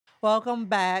Welcome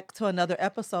back to another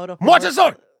episode of More to the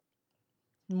story.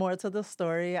 More to the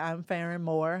Story. I'm Farron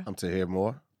Moore. I'm to hear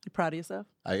more. You proud of yourself?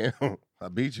 I am. I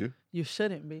beat you. You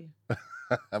shouldn't be.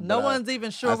 But No one's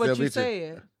even sure I what still you beat you.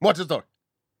 said. More to the story.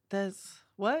 That's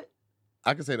what?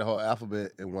 I can say the whole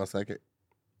alphabet in 1 second.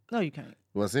 No, you can't. You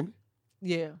want to see me?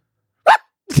 Yeah.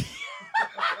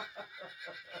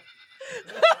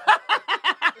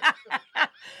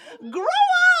 Grow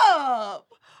up.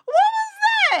 What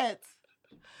was that?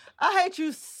 I hate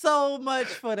you so much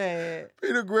for that.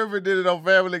 Peter Griffin did it on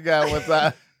Family Guy one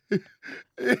time.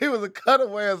 He was a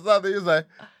cutaway or something. He was like,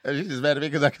 and she just mad at me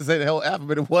because I can say the whole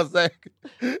alphabet in 1 second.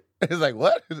 He's like,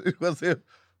 what? It was him.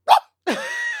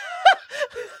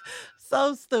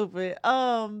 So stupid.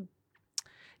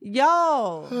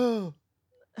 Y'all.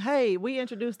 Hey, we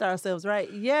introduced ourselves, right?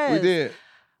 Yes. We did.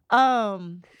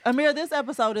 Amir, this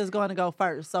episode is going to go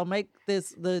first, so make this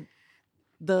the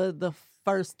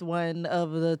first one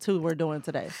of the two we're doing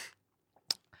today.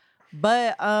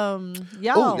 But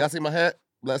y'all, Y'all see my hat?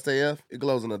 Blessed AF. It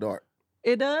glows in the dark.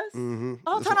 it does. Mm-hmm.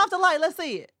 Oh, turn off the light. Let's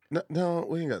see it. No,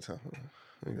 we ain't got time.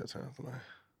 We ain't got time for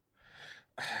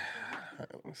that.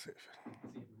 Let me see.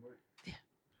 Yeah.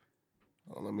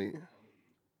 Oh, let me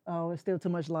Oh, it's still too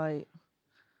much light.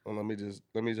 let me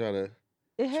try to.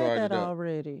 It had Charge that it up.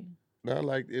 already. Not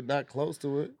like it, not close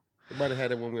to it. It might have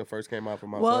had it when we first came out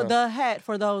from outside. Well, the hat,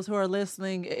 for those who are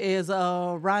listening, is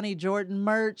Ronnie Jordan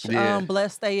merch. Yeah.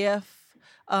 Blessed AF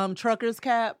trucker's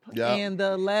cap. Yeah. And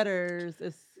the letters,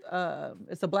 it's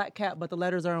a black cap, but the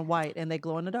letters are in white and they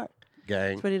glow in the dark.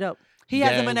 Gang. It's pretty dope. He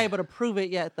hasn't been Gang. able to prove it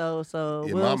yet, though, so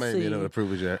Your we'll mama ain't see. been able to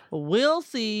prove it yet. We'll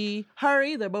see her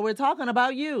either, but we're talking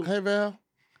about you. Hey, Val.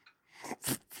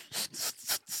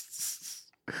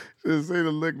 Just see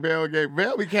the look Val gave.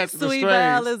 Val be catching the Sweet strays.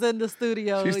 Val is in the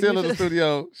studio. She's still You in the should-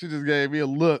 studio. She just gave me a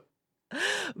look.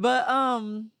 But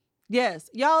yes,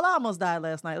 y'all, I almost died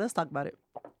last night. Let's talk about it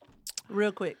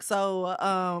real quick.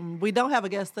 So we don't have a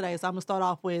guest today, so I'm gonna start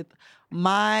off with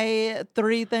my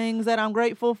 3 things that I'm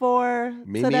grateful for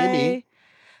Me. today.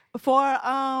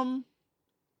 For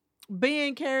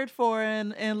being cared for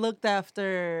and looked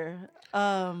after.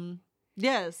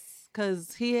 Yes,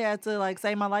 because he had to like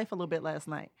save my life a little bit last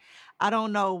night. I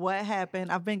don't know what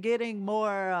happened. I've been getting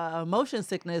more motion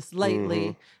sickness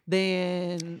lately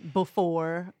than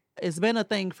before. It's been a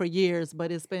thing for years,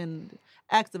 but it's been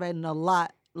activating a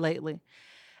lot lately.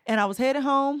 And I was headed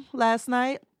home last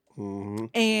night,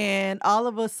 and all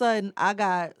of a sudden I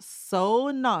got so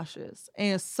nauseous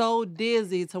and so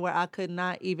dizzy to where I could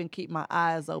not even keep my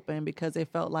eyes open because it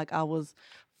felt like I was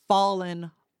falling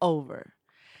over.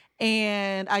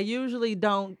 And I usually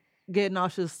don't get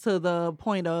nauseous to the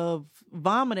point of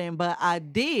vomiting, but I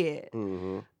did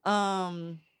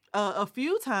a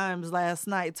few times last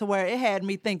night to where it had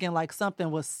me thinking like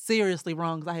something was seriously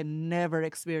wrong because I had never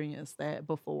experienced that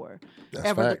before. That's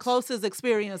The facts. closest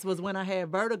experience was when I had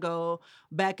vertigo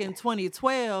back in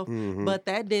 2012, but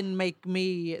that didn't make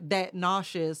me that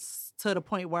nauseous to the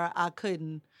point where I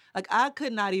could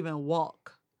not even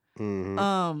walk.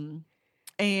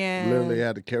 And Literally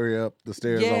had to carry up the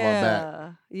stairs on my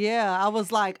back. yeah. I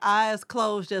was like, eyes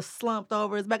closed, just slumped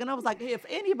over his back. And I was like, if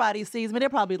anybody sees me, they're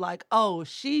probably like, oh,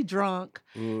 she drunk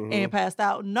and passed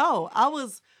out. No, I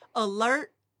was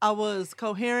alert. I was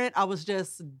coherent. I was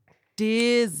just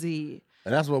dizzy.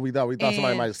 And that's what we thought. We thought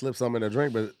somebody And- might slip something in her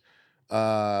drink, but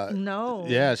No.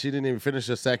 yeah, she didn't even finish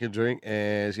her second drink,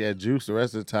 and she had juice the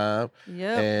rest of the time.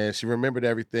 Yep. And she remembered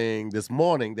everything this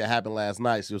morning that happened last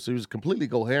night. So she was completely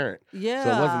coherent. Yeah.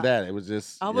 So it wasn't that. It was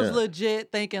just. I was yeah. legit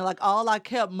thinking, like, all I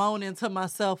kept moaning to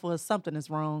myself was something is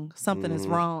wrong. Something is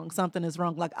wrong. Something is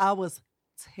wrong. Like, I was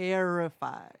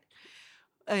terrified.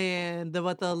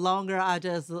 But the longer I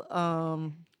just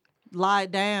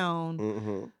lied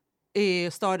down,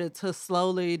 it started to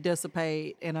slowly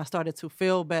dissipate and I started to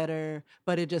feel better.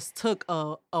 But it just took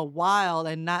a while,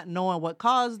 and not knowing what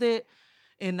caused it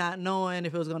and not knowing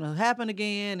if it was going to happen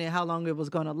again and how long it was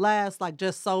going to last. Like,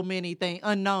 just so many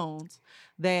unknowns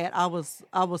that I was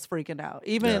freaking out.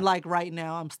 Even like right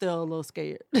now, I'm still a little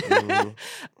scared.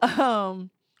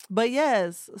 But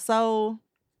yes, so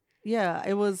yeah,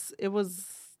 it was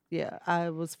I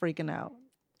was freaking out.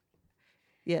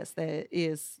 Yes, that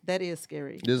is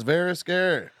scary. It's very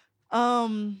scary.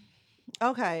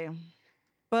 Okay.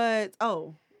 But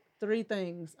 3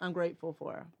 things I'm grateful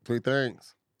for. 3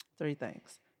 things. 3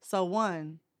 things. So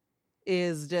 1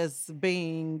 is just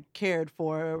being cared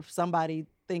for, somebody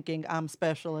thinking I'm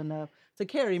special enough to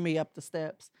carry me up the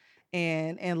steps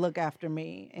and look after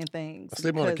me and things. I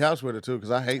sleep on the couch with her too,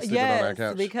 because I hate sleeping on that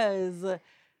couch. Because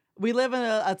we live in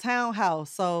a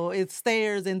townhouse, so it's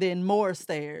stairs and then more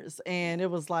stairs. And it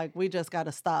was like, we just got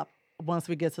to stop once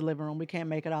we get to the living room. We can't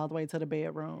make it all the way to the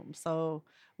bedroom. So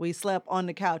we slept on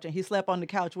the couch, and he slept on the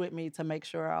couch with me to make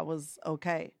sure I was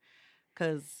okay.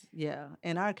 Because, yeah,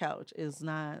 and our couch is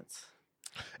not...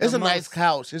 It's a nice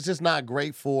couch. It's just not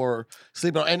great for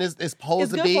sleeping on. And it's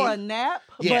supposed to be... It's good for a nap,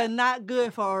 Yeah. but not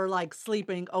good for, like,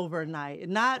 sleeping overnight.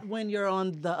 Not when you're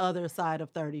on the other side of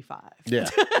 35. Yeah,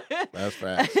 that's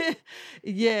fast.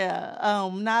 Yeah.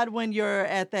 Not when you're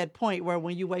at that point where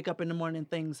when you wake up in the morning,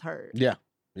 things hurt. Yeah.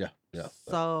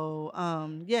 So,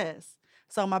 yes.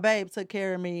 So my babe took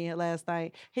care of me last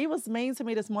night. He was mean to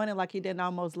me this morning, like he didn't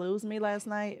almost lose me last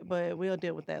night, but we'll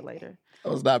deal with that later. I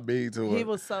was not mean to her. He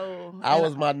was so... I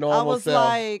was my normal I was self.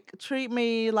 like, treat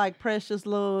me like precious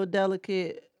little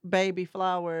delicate baby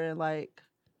flower and like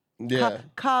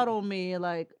coddle me and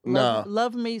like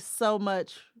love me so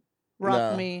much,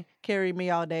 rock me, carry me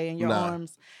all day in your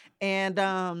arms. And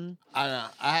I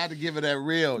had to give it that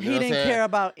real. He didn't care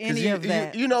about any of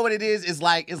that. You know what it is? It's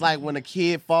like when a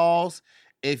kid falls,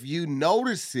 if you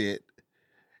notice it,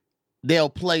 they'll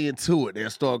play into it.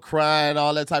 They'll start crying,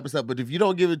 all that type of stuff. But if you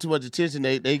don't give it too much attention,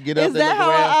 they get up. Is that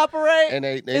how I operate? And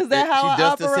is that how I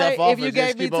operate? If you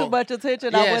gave me too much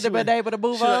attention, I would have been able to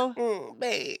move on. Like,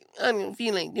 babe, I don't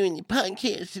feel like doing your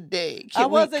podcast today. I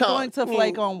wasn't going to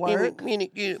flake on work. Babe,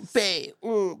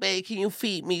 can you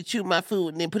feed me, chew my food,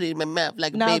 and then put it in my mouth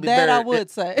like a baby bird? Now that I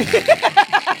would say.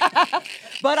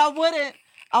 But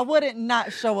I wouldn't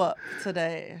not show up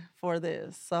today for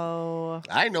this. So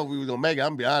I didn't know if we was gonna make it. I'm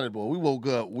gonna be honest, boy. We woke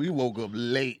up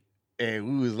late, and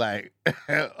we was like,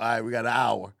 all right, we got an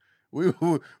hour. We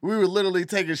were literally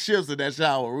taking shifts in that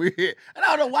shower. And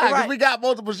I don't know why, because we got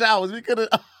multiple showers. We could have.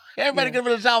 Everybody could have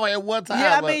been in the shower at one time.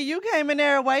 Yeah, I mean, you came in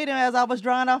there waiting as I was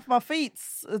drying off my feet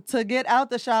to get out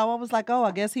the shower. I was like, oh,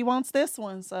 I guess he wants this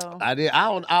one. So I did. I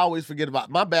always forget about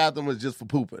my bathroom was just for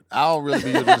pooping. I don't really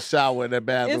be in the shower in that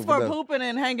bathroom. It's for pooping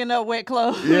and hanging up wet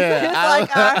clothes. Yeah,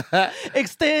 it's like our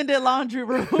extended laundry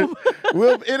room.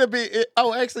 Well,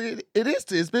 actually, it is.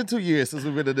 It's been 2 years since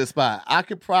we've been in this spot. I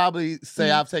could probably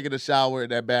say I've taken a shower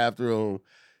in that bathroom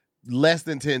less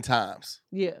than 10 times.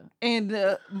 Yeah.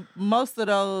 And most of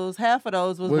those, half of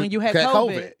those was when you had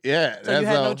COVID. Yeah. So you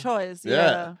had no choice.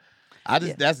 Yeah. I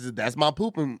just that's my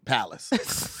pooping palace.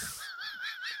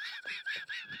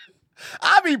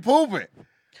 I be pooping.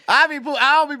 I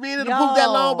don't be meaning to poop that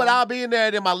long, but I'll be in there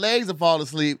and then my legs will fall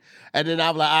asleep. And then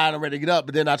I'm like, all right, I'm ready to get up.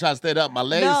 But then I try to stay up. My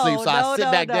legs sleep. So I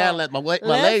sit back down, let my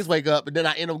legs wake up. And then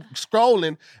I end up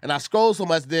scrolling. And I scroll so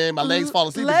much, then my legs fall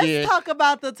asleep again. Let's talk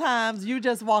about the times you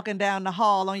just walking down the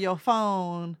hall on your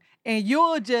phone. And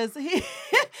he'll just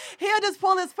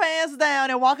pull his pants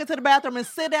down and walk into the bathroom and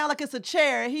sit down like it's a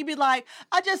chair. He'd be like,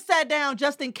 I just sat down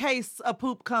just in case a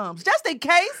poop comes. Just in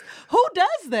case? Who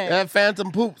does that? That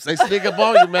phantom poops. They sneak up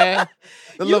on you, man.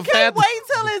 You can't wait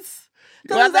till it's... He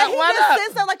just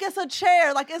sits there like it's a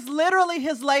chair. Like it's literally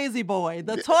his lazy boy.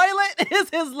 The toilet is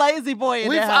his lazy boy in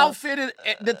We've the house. outfitted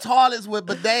the toilets with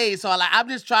bidets, so I'm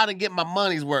just trying to get my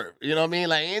money's worth. You know what I mean?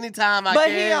 Like anytime I can. But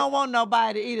he don't want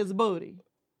nobody to eat his booty.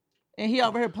 And he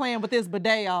over here playing with this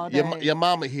bidet all day. Your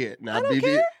mama here. Now, I don't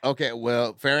care. Okay,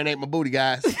 well, Farron ain't my booty,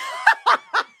 guys.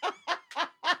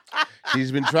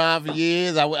 She's been trying for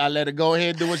years. I let her go ahead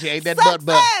and do it. She ate that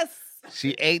butt.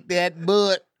 She ate that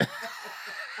butt.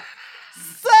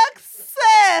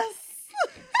 Success.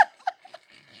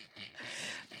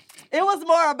 It was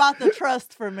more about the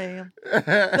trust for me.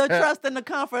 The trust and the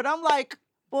comfort. I'm like,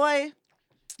 boy,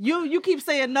 you keep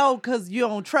saying no because you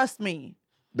don't trust me.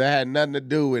 That had nothing to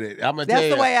do with it. I'm gonna tell you.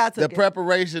 That's the way I took it. The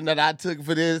preparation that I took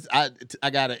for this, I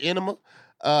got an enema.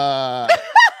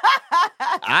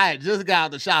 I had just got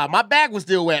out the shower. My back was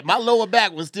still wet. My lower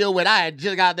back was still wet. I had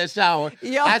just got out that shower.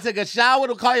 Yo. I took a shower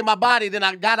to clean my body. Then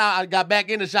I got out. I got back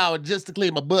in the shower just to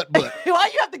clean my butt. Why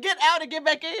you have to get out and get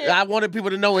back in? I wanted people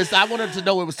to know I wanted to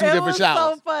know it was two different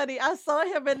showers. So funny. I saw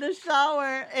him in the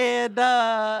shower, and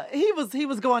he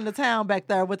was going to town back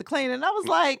there with the cleaning. And I was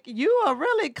like, "You are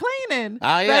really cleaning."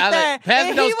 Oh yeah, back there. Pass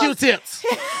me those Q-tips. He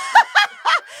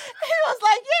was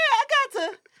like, "Yeah,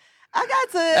 I got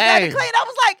to clean." I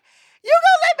was like, "You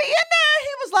gonna let me in there?"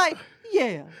 He was like,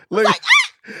 "Yeah." Look, like,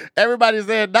 everybody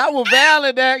said, "Not with Val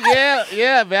in there."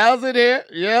 Yeah, Val's in here.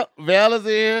 Yep, Val is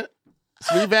in here.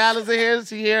 Sweet Val is in here.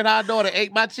 She here and her daughter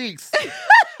ate my cheeks.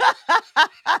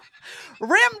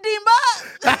 Rimmed him up.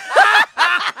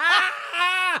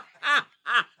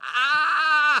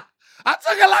 I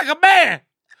took it like a man.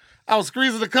 I was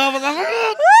squeezing the covers. I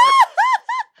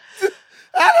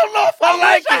don't know if I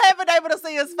like it. I haven't been able to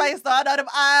see his face, though. I know them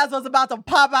eyes was about to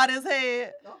pop out his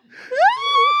head.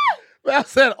 I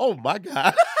said, oh, my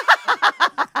God.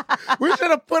 We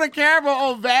should have put a camera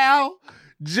on Val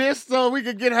just so we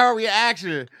could get her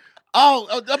reaction.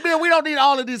 Oh, I mean, we don't need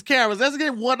all of these cameras. Let's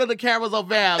get one of the cameras on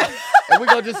Val, and we're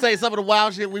gonna just say some of the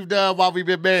wild shit we've done while we've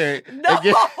been married. No. I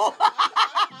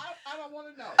don't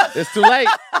want to know. It's too late.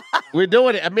 We're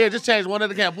doing it. Amir, just change one of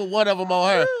the cameras. Put one of them on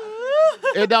her.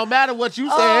 It don't matter what you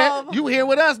said. You here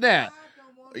with us now.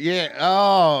 Yeah.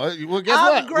 Oh, well, guess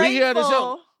I'm what? We here at the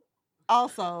show.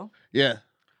 Also, Yeah.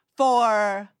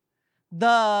 for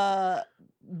the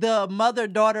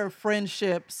mother-daughter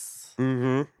friendships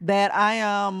that I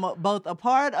am both a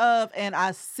part of and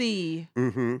I see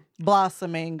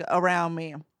blossoming around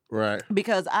me. Right.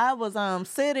 Because I was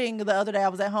sitting the other day, I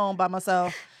was at home by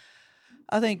myself.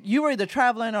 I think you were either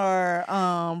traveling or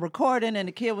recording, and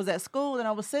the kid was at school, and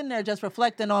I was sitting there just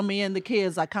reflecting on me and the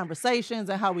kids' like conversations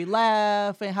and how we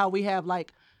laugh and how we have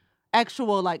like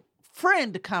actual like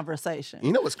friend conversation.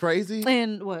 You know what's crazy?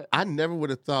 And what? I never would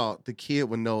have thought the kid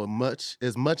would know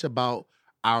as much about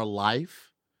our life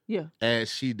as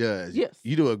she does. Yes.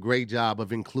 You do a great job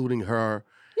of including her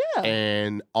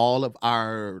and all of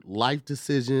our life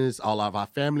decisions, all of our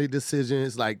family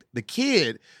decisions. Like the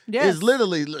kid is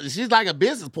literally, she's like a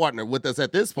business partner with us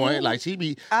at this point. Like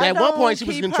at one point she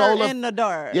was controlling her in the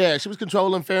dark. Yeah, she was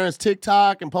controlling Farron's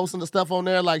TikTok and posting the stuff on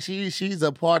there. Like she's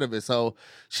a part of it. So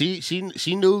she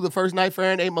knew the first night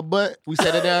Farron ate my butt. We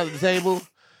sat her down at the table,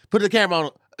 put the camera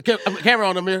on, camera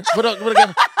on Amir. Put a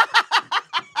camera.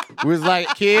 We was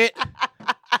like, kid,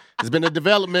 it's been a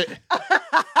development.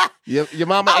 Your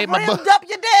mama ate my butt. I up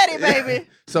your daddy, baby.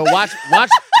 So watch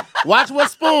what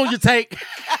spoon you take.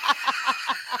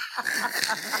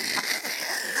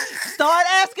 Start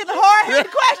asking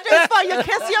hard-hitting questions for you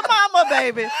kiss your mama,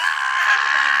 baby.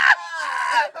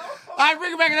 All right,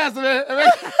 bring it back in us, man.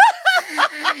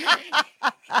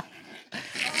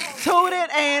 Tooted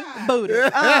and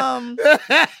booted.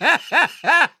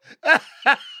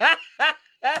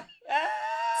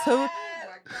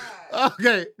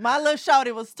 Okay. My little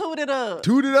shorty was tooted up.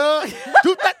 Toot it up.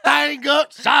 Toot that thing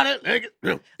up. Shot it.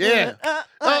 Nigga. Yeah.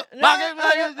 Like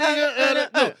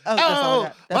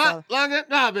it,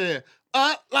 knobby.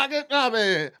 Up like it,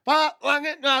 knobby. Pop like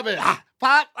it, knobby.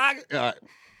 Pop like it. All right.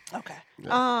 Okay.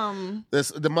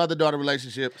 The mother-daughter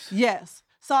relationships. Yes.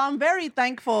 So I'm very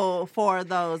thankful for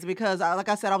those because, like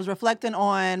I said, I was reflecting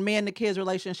on me and the kids'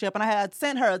 relationship, and I had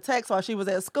sent her a text while she was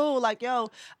at school, like, yo,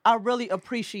 I really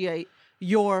appreciate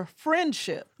your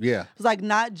friendship. Yeah. It's like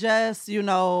not just,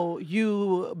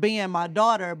 you being my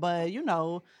daughter, but,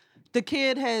 the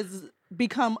kid has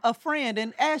become a friend.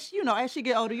 And as she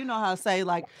get older, you know how I say,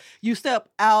 like, you step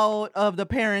out of the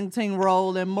parenting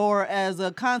role and more as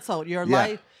a consult.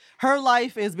 Her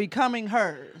life is becoming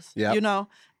hers,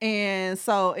 and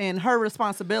so in her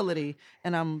responsibility,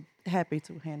 and I'm happy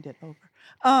to hand it over.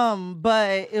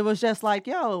 But it was just like,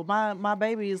 yo, my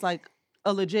baby is like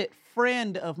a legit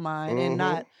friend of mine and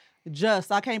not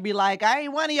just, I can't be like, I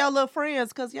ain't one of your little friends,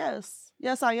 because yes,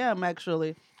 I am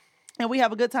actually. And we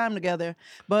have a good time together,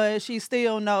 but she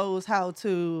still knows how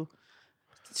to,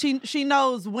 she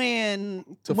knows when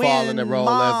fall in the role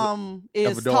mom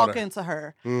as is talking to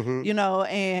her,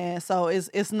 and so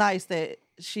it's nice that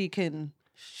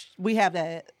we have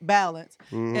that balance.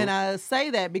 And I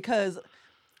say that because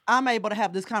I'm able to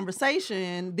have these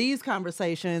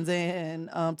conversations and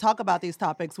talk about these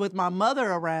topics with my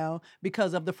mother around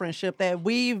because of the friendship that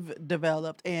we've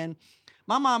developed. And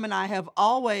my mom and I have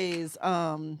always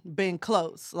been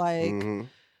close. Like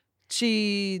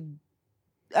this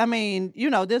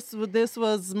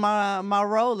was my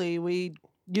Rollie. We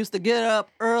used to get up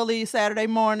early Saturday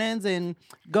mornings and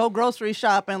go grocery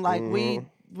shopping. Like we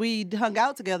hung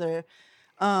out together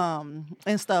and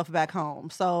stuff back home.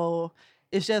 So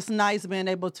it's just nice being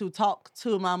able to talk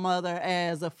to my mother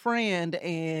as a friend,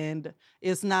 and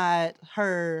it's not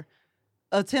her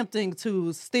attempting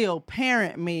to still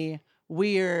parent me.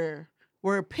 We're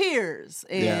peers,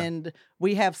 and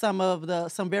we have some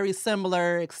very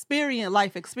similar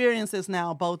life experiences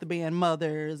now, both being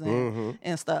mothers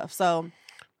and stuff. So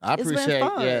I appreciate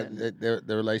the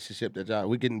relationship that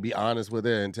we can be honest with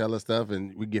her and tell her stuff,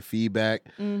 and we get feedback.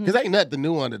 Because ain't nothing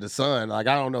new under the sun. Like,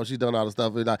 I don't know, she's done all the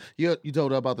stuff. Like, you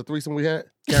told her about the threesome we had?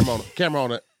 Camera on it. Camera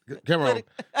on it. Camera on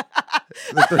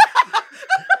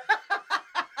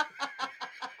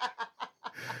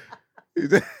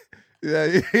it.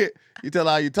 Yeah, you tell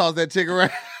her how you toss that chick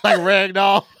around like a rag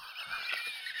doll.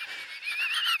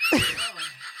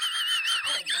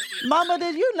 Mama,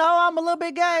 did you know I'm a little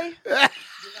bit gay? Did I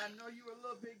know you were a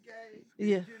little bit gay?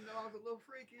 Yeah. Did you know I was a little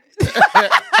freaky? Just go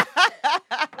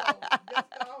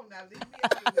on now. Leave me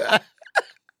out of this.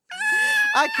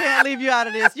 I can't leave you out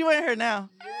of this. You ain't here now.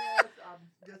 Yes, I'm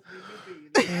just leaving you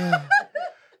be.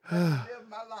 live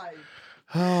my life.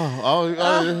 Oh,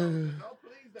 No,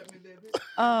 please let me live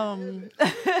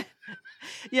it.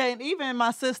 Yeah, and even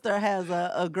my sister has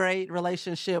a great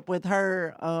relationship with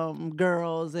her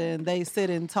girls, and they sit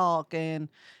and talk and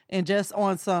just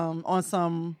on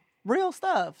some real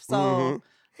stuff. So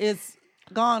it's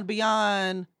gone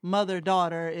beyond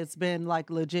mother-daughter. It's been like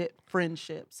legit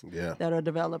friendships that are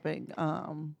developing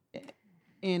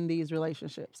in these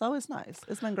relationships. So it's nice.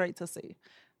 It's been great to see.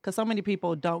 Because so many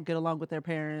people don't get along with their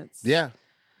parents. Yeah.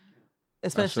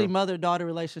 Especially mother-daughter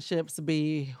relationships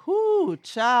be, whoo,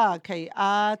 child,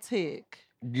 chaotic.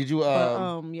 Did you,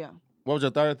 Yeah. what was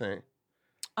your third thing?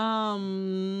 I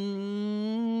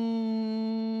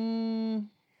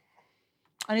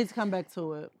need to come back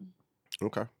to it.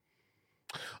 Okay.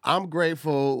 I'm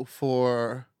grateful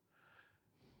for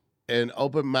an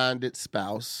open-minded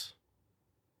spouse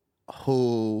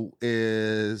who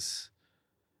is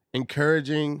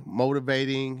encouraging,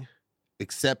 motivating,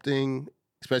 accepting,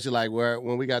 especially like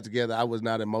when we got together, I was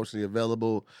not emotionally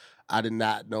available. I did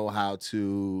not know how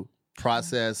to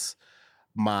process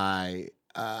my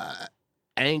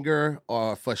anger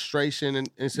or frustration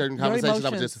in certain conversations. Your emotions, I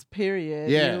was just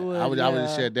period. I would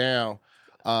just shut down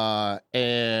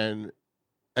and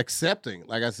accepting.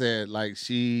 Like I said, like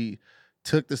she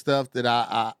took the stuff that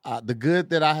I the good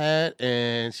that I had,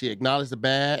 and she acknowledged the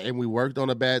bad, and we worked on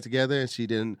the bad together, and she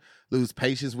didn't lose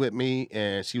patience with me,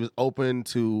 and she was open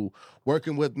to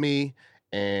working with me,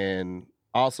 and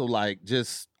also like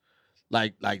just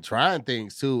like trying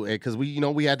things too, because we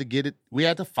had to get it, we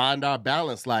had to find our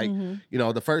balance. Like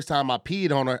the first time I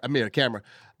peed on her, the camera.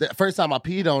 The first time I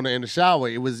peed on her in the shower,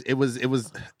 it was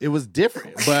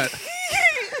different, but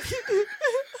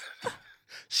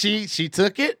she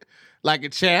took it like a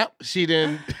champ. She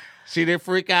didn't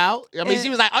freak out. I mean, she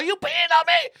was like, "Are you peeing on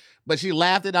me?" But she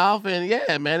laughed it off, and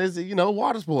yeah, man, it's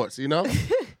water sports,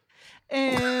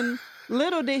 And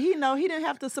little did he know he didn't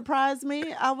have to surprise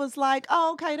me. I was like,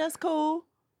 "Oh, okay, that's cool."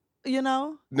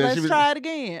 Let's try it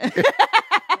again.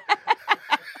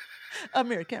 A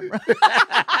mirror camera.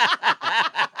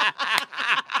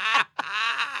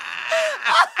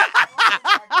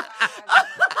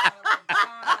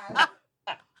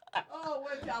 Oh,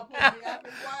 what y'all put me? I've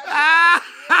been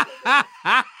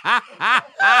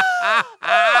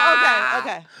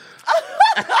Okay.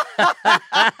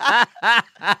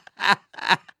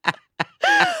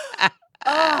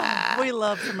 We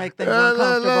love to make things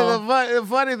uncomfortable. The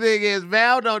funny thing is,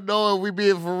 Val don't know if we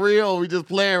being for real or we just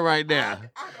playing right now.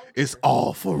 It's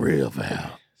all for real,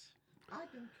 Val.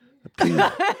 Peed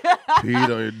on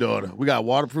your daughter. We got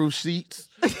waterproof sheets.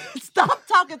 Stop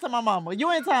talking to my mama. You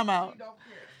ain't time out.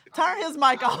 Turn his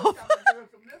mic off.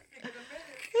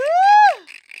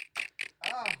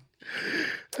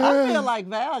 I feel like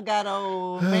Val got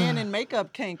old man in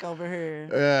makeup kink over here.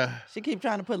 Yeah. She keep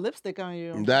trying to put lipstick on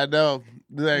you. I know.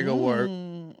 This ain't gonna work.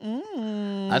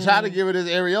 I tried to give her this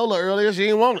areola earlier. She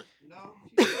didn't want it.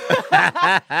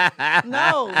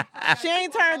 No, she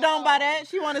ain't turned on by that.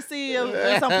 She want to see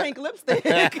some pink lipstick.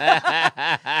 This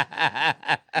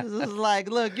is like,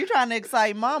 look, you trying to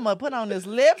excite mama. Put on this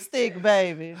lipstick,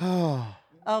 baby.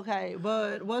 Okay,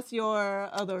 but what's your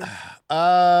other?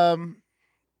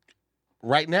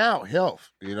 Right now,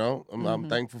 health. I'm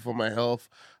thankful for my health.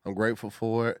 I'm grateful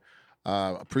for it.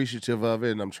 Appreciative of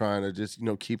it, and I'm trying to just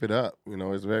keep it up.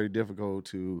 It's very difficult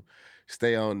to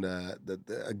stay on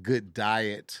a good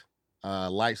diet,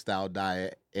 lifestyle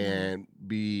diet, and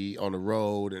be on the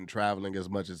road and traveling as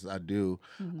much as I do.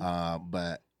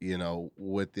 But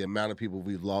with the amount of people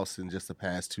we've lost in just the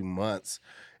past 2 months,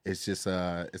 it's just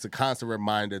it's a constant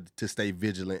reminder to stay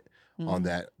vigilant on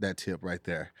that tip right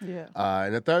there. Yeah.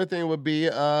 And the third thing would be,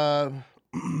 I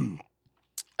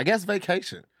guess,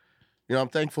 vacation. I'm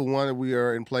thankful, one, that we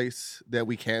are in place that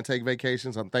we can take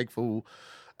vacations. I'm thankful.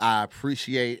 I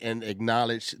appreciate and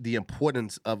acknowledge the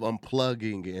importance of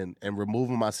unplugging and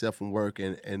removing myself from work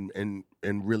and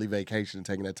really vacation and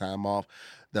taking that time off,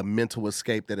 the mental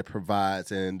escape that it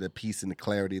provides and the peace and the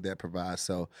clarity that it provides.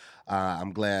 So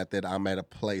I'm glad that I'm at a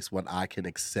place where I can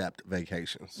accept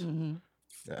vacations.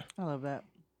 Yeah. I love that.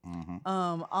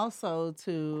 Also,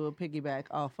 to piggyback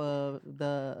off of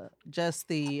the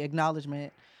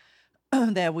acknowledgement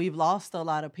that we've lost a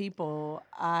lot of people,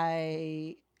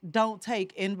 I don't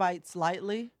take invites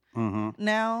lightly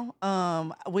now.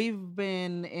 We've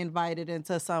been invited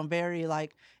into some very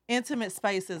intimate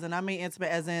spaces, and I mean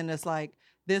intimate as in it's like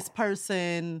this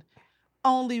person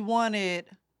only wanted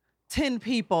 10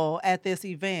 people at this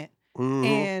event,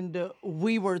 and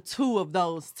we were 2 of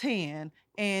those 10,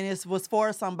 and it was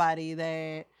for somebody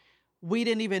that we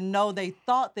didn't even know they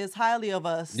thought this highly of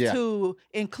us to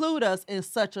include us in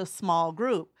such a small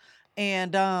group.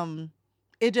 And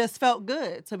it just felt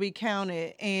good to be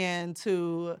counted and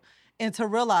to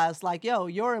realize like, yo,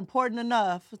 you're important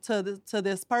enough to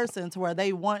this person to where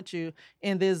they want you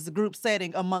in this group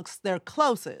setting amongst their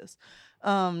closest.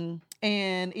 And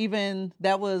even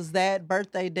that was that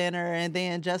birthday dinner. And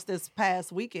then just this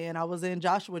past weekend, I was in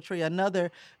Joshua Tree,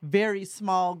 another very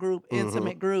small group,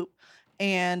 intimate group.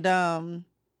 And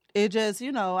it just,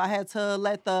 I had to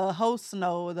let the host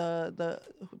know, the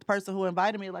person who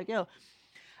invited me, like, yo,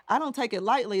 I don't take it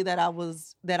lightly that I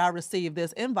received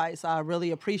this invite. So I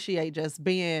really appreciate just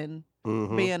being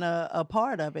a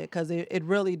part of it, because it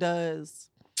really does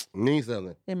mean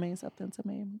something. It means something to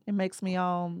me. It makes me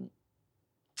all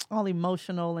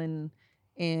emotional and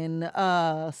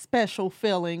special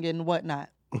feeling and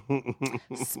whatnot.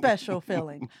 Special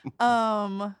feeling.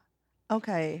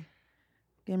 Okay.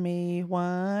 Give me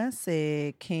 1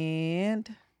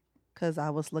 second, because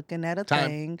I was looking at a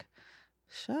thing.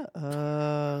 Shut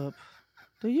up.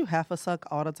 Do you have to suck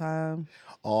all the time?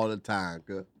 All the time,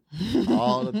 girl.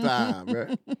 All the time,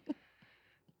 bro.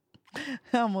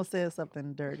 I almost said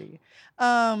something dirty.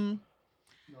 No,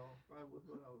 probably was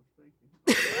what I was thinking.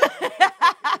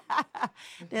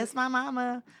 That's my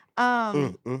mama.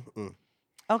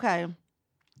 Okay,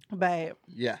 babe.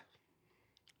 Yeah.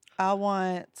 I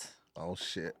want... Oh,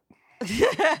 shit.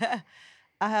 I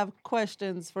have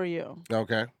questions for you.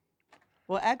 Okay.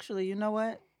 Well, actually, you know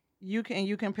what? You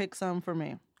can pick some for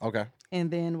me. Okay. And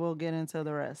then we'll get into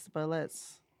the rest. But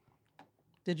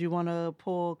did you want to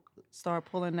start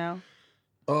pulling now?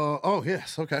 Oh,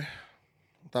 yes. Okay.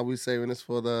 I thought we were saving this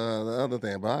for the other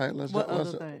thing, but all right, let's What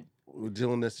other thing? We're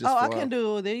doing this just I can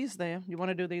do these then. You want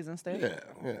to do these instead?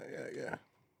 Yeah.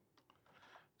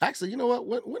 Actually, you know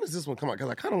what? When does this one come out? Because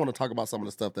I kind of want to talk about some of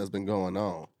the stuff that's been going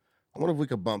on. I wonder if we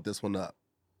could bump this one up.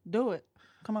 Do it.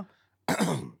 Come on.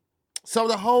 So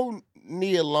the whole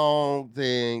Nia Long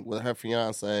thing with her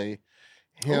fiance,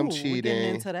 him cheating. We're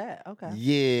getting into that. Okay.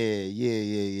 Yeah.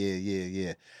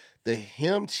 The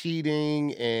him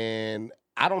cheating, and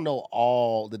I don't know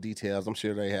all the details. I'm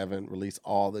sure they haven't released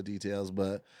all the details,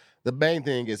 but the main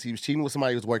thing is he was cheating with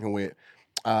somebody he was working with.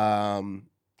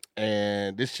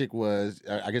 And this chick was,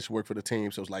 I guess she worked for the team.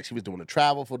 So it's like she was doing the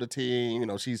travel for the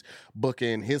team. She's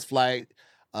booking his flight,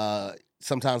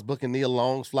 sometimes booking Nia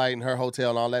Long's flight in her hotel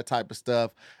and all that type of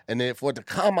stuff. And then for it to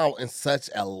come out in such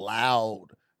a loud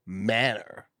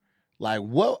manner, like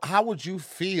how would you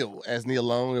feel as Nia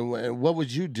Long, and what would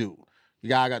you do? You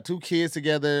got 2 kids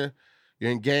together,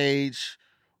 you're engaged.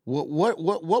 What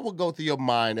would go through your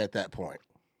mind at that point?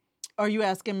 Are you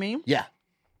asking me? Yeah.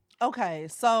 Okay,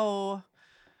 so...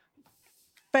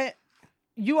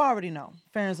 you already know.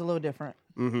 Farron's a little different.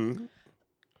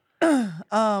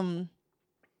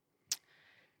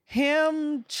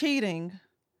 Him cheating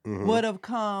would have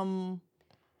come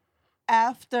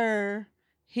after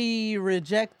he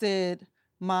rejected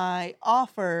my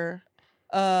offer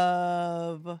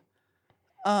of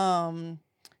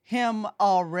him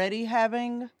already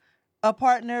having a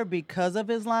partner because of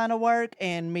his line of work,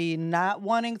 and me not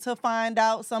wanting to find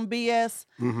out some BS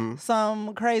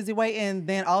some crazy way, and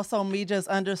then also me just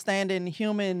understanding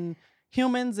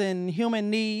humans and human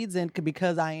needs, and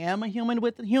because I am a human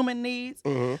with human needs.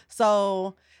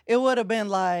 So it would have been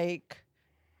like,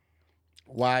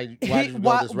 why did you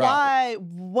go this route?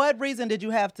 What reason did you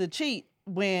have to cheat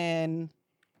when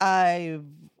I've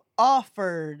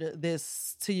offered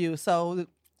this to you? So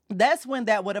that's when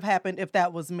that would have happened if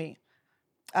that was me.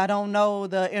 I don't know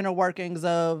the inner workings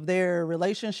of their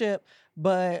relationship,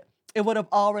 but it would have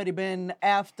already been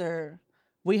after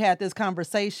we had this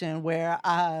conversation where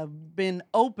I've been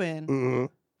open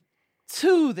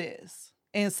to this.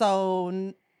 And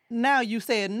so now you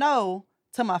said no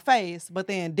to my face, but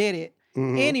then did it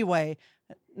anyway.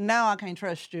 Now I can't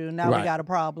trust you. Now we got a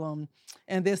problem.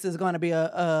 And this is going to be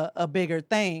a bigger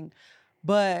thing.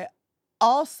 But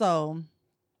also,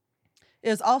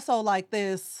 it's also like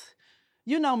this...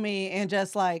 You know me, and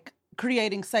just like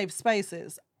creating safe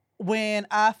spaces. When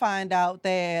I find out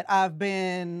that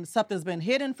something's been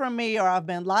hidden from me or I've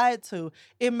been lied to,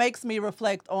 it makes me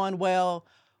reflect on, well,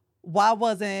 why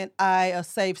wasn't I a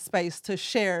safe space to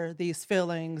share these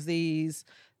feelings, these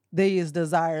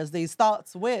desires, these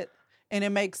thoughts with? And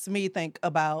it makes me think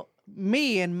about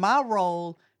me and my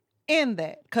role in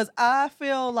that. Because I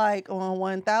feel like on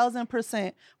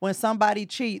 1,000%, when somebody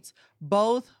cheats,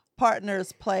 both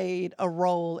partners played a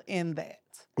role in that.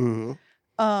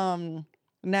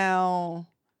 Now,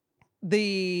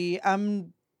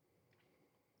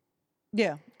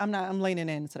 Yeah, I'm leaning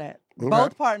into that. Okay.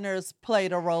 Both partners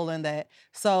played a role in that.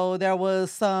 So there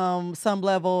was some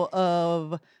level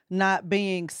of not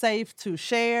being safe to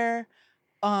share.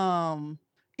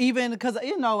 Even because,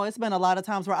 it's been a lot of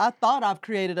times where I thought I've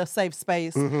created a safe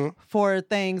space for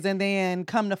things, and then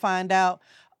come to find out,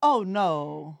 oh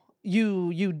no,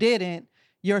 you didn't.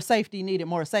 Your safety needed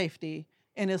more safety.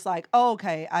 And it's like, oh,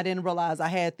 okay, I didn't realize I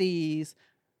had these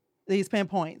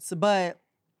pinpoints. But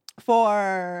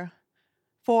for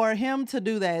him to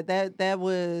do that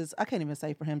was, I can't even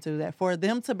say for him to do that. For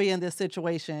them to be in this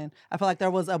situation, I feel like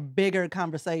there was a bigger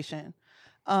conversation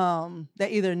that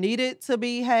either needed to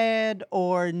be had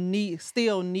or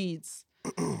still needs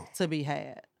to be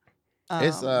had.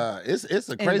 It's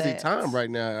a crazy time right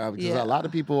now because a lot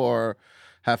of people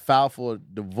have filed for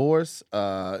divorce.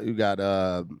 You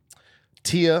got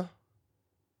Tia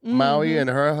Maui and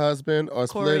her husband are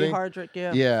splitting. Corey Hardrick,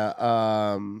 yeah.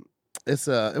 Yeah.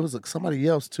 It was somebody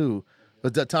else too.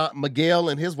 But Miguel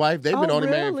and his wife, they've been only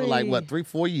married for like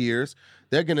 3-4 years.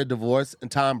 They're getting a divorce, and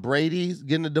Tom Brady's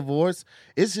getting a divorce.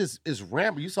 It's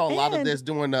rampant. You saw a lot of this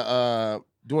during the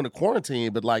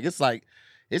quarantine, but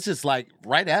it's just like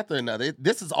right after another.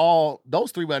 This is all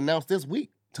those three were announced this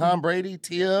week: Tom Brady,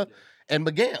 Tia, and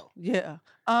Miguel. Yeah.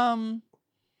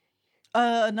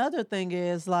 Another thing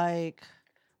is like,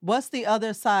 what's the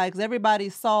other side? Because everybody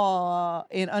saw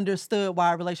and understood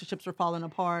why relationships were falling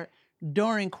apart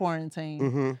during quarantine.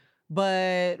 Mm-hmm.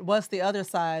 But what's the other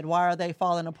side? Why are they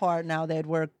falling apart now that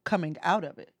we're coming out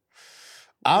of it?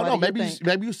 I don't know.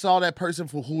 Maybe you saw that person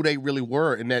for who they really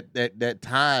were in that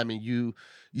time, and you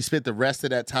spent the rest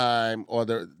of that time or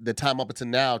the time up until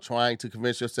now trying to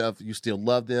convince yourself you still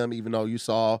love them, even though you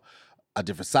saw a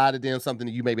different side of them, something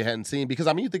that you maybe hadn't seen. Because,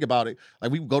 I mean, you think about it,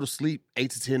 like we go to sleep 8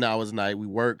 to 10 hours a night. We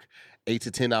work 8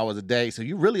 to 10 hours a day. So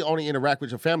you really only interact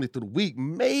with your family through the week,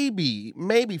 maybe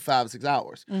 5 or 6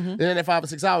 hours. Mm-hmm. And then in 5 or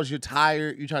 6 hours, you're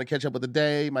tired. You're trying to catch up with the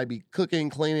day. You might be cooking,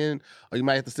 cleaning, or you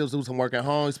might have to still do some work at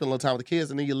home. You spend a little time with the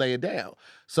kids, and then you lay it down.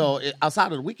 So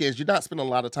outside of the weekends, you're not spending a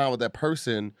lot of time with that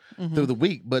person through the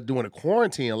week. But during a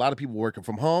quarantine, a lot of people working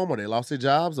from home, or they lost their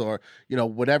jobs, or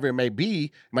whatever it may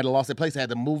be, might have lost their place, had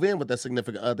to move in with their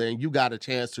significant other, and you got a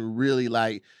chance to really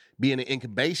like be in an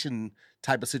incubation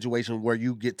type of situation where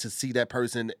you get to see that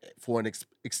person for an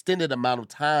extended amount of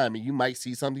time, and you might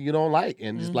see something you don't like,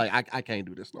 and just like, I can't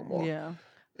do this no more. Yeah.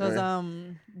 Because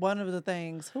one of the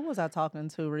things, who was I talking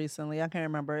to recently? I can't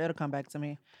remember. It'll come back to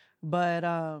me. But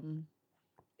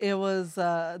it was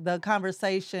the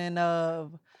conversation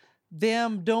of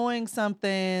them doing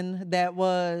something that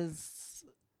was,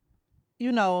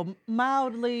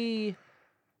 mildly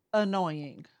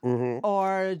annoying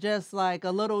or just like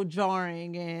a little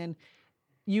jarring, and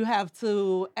you have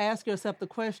to ask yourself the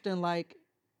question, like,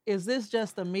 is this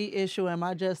just a me issue? Am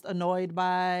I just annoyed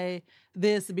by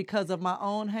this because of my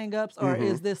own hangups? Or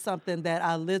is this something that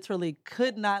I literally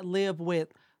could not live with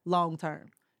long term?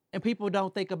 And people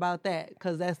don't think about that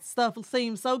because that stuff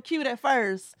seems so cute at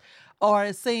first, or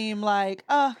it seemed like,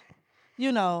 I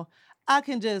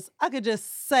could just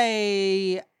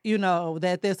say,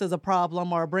 that this is a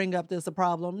problem or bring up this a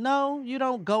problem. No, you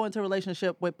don't go into a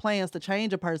relationship with plans to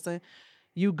change a person.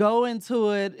 You go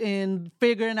into it in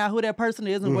figuring out who that person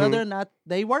is and whether or not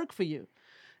they work for you.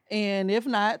 And if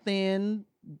not, then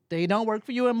they don't work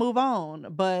for you and move on.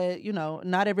 But,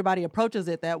 not everybody approaches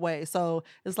it that way. So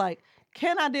it's like,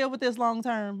 can I deal with this long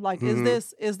term? Like,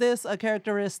 is this a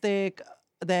characteristic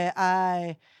that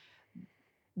I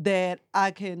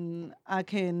can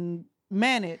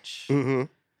manage?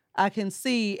 I can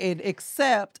see and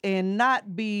accept and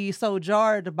not be so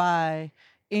jarred by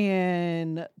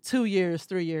in 2 years,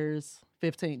 3 years,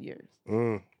 15 years.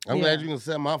 I'm glad you can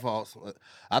accept my faults.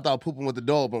 I thought pooping with the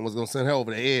door open was going to send her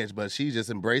over the edge, but she just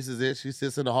embraces it. She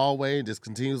sits in the hallway and just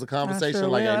continues the conversation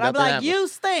like ain't nothing I'm like, happened. you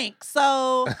stink.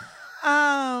 So,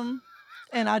 and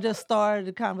I just started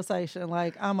the conversation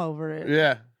like, I'm over it.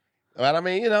 Yeah. But I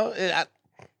mean,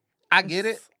 I get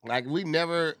it. Like, we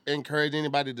never encourage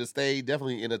anybody to stay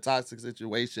definitely in a toxic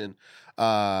situation.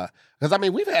 Because, I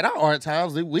mean, we've had our hard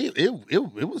times. It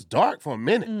was dark for a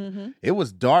minute. It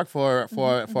was dark for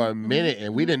a minute,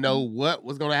 and we didn't know what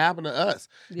was going to happen to us.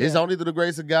 Yeah. It's only through the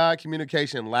grace of God,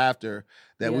 communication, and laughter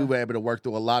that we were able to work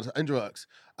through a lot of, and drugs.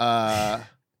 It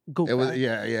was,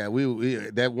 yeah. We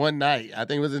that one night, I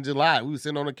think it was in July, we were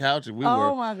sitting on the couch, and we were.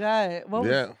 Oh, my God.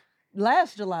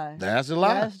 Last July. Really,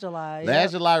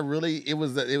 we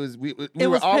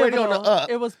were already on the up.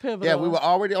 It was pivotal. Yeah, we were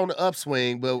already on the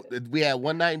upswing, but we had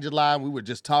one night in July and we were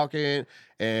just talking,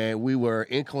 and we were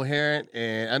incoherent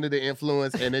and under the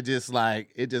influence, and it just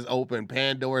opened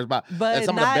Pandora's box. But and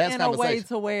some not of the best in a way conversations.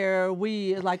 to where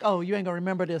we like, oh, you ain't gonna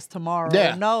remember this tomorrow.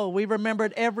 Yeah. No, we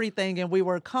remembered everything, and we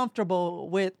were comfortable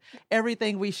with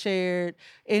everything we shared,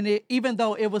 and even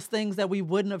though it was things that we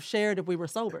wouldn't have shared if we were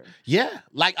sober. Yeah,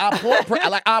 like our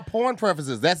porn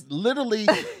preferences. That's literally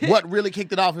what really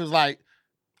kicked it off. It was like,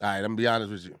 all right, I'm gonna be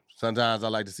honest with you. Sometimes I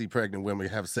like to see pregnant women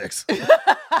have sex.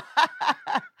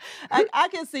 I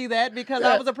can see that because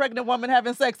I was a pregnant woman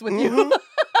having sex with you.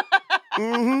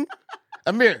 Mm-hmm.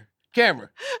 Amir, camera.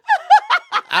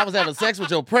 I was having sex with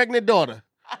your pregnant daughter.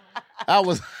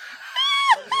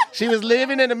 She was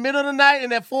living in the middle of the night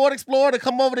in that Ford Explorer to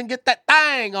come over and get that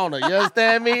thing on her. You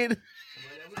understand me?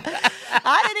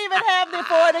 I didn't even have the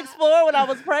Ford Explorer when I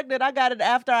was pregnant. I got it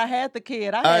after I had the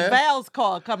kid. I had Val's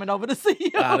car coming over to see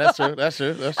you. That's true. That's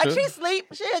true. Like, she sleep.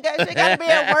 She got to be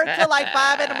at work till like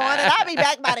 5 a.m. I'll be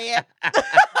back by then.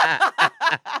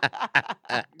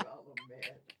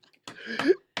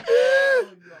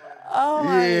 Oh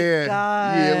my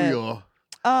God. Yeah, we are.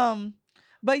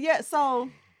 But yeah, so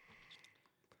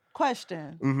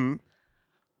question. Mm-hmm.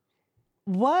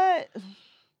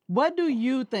 What do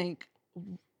you think,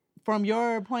 from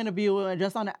your point of view, and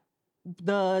just on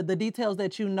the details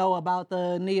that you know about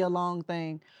the Nia Long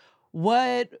thing,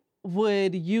 what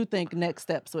would you think next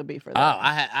steps would be for that?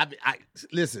 I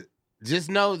listen.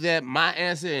 Just know that my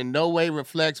answer in no way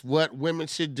reflects what women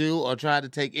should do or try to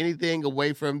take anything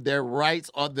away from their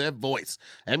rights or their voice.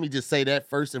 Let me just say that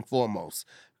first and foremost,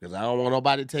 because I don't want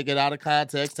nobody to take it out of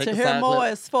context. To hear more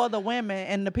is for the women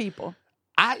and the people.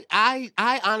 I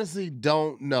honestly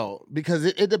don't know, because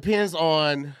it depends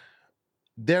on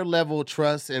their level of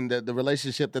trust and the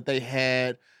relationship that they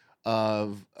had,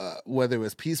 of whether it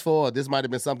was peaceful or this might have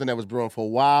been something that was brewing for a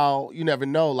while. You never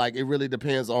know. Like, it really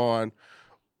depends on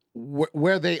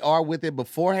where they are with it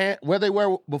beforehand, where they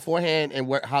were beforehand,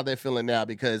 and how they're feeling now,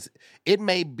 because it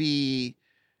may be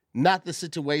not the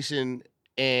situation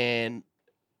and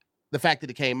the fact that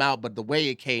it came out, but the way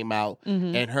it came out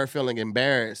and her feeling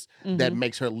embarrassed that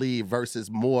makes her leave,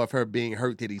 versus more of her being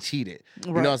hurt that he cheated. Right.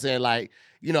 You know what I'm saying? Like,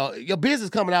 you know, your business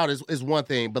coming out is one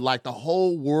thing, but like the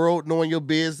whole world knowing your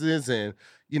business, and,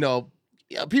 you know,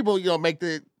 people, you know, make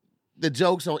the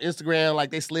jokes on Instagram, like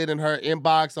they slid in her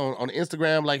inbox on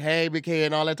Instagram, like, hey, Big K,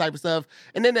 and all that type of stuff.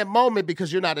 And then that moment,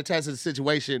 because you're not attached to the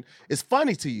situation, it's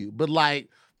funny to you. But like,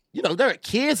 you know, there are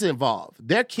kids involved.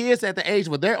 They're kids at the age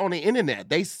where they're on the internet.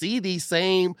 They see these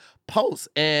same posts,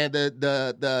 and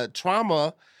the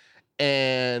trauma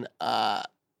and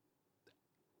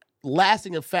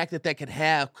lasting effect that could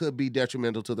have could be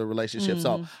detrimental to the relationship.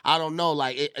 So I don't know,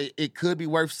 like it could be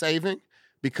worth saving,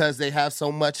 because they have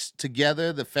so much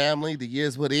together, the family, the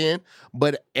years put in.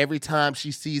 But every time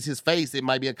she sees his face, it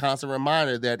might be a constant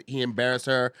reminder that he embarrassed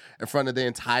her in front of the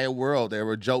entire world. There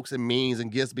were jokes and memes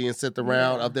and gifts being sent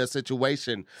around of their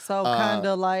situation. So kind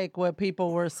of like what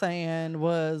people were saying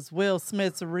was Will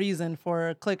Smith's reason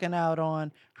for clicking out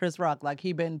on Chris Rock. Like,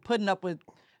 he been putting up with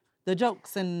the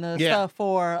jokes and the stuff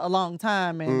for a long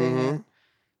time, and then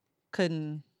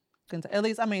couldn't, at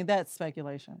least, I mean, that's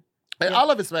speculation. And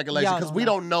all of it's speculation, because we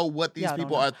don't know what these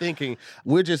people are thinking.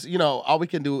 We're just, you know, all we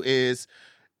can do is,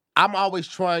 I'm always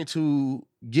trying to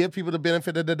give people the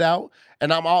benefit of the doubt,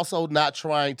 and I'm also not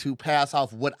trying to pass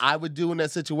off what I would do in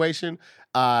that situation.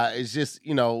 It's just,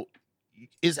 you know,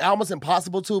 it's almost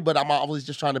impossible to, but I'm always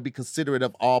just trying to be considerate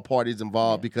of all parties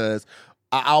involved, because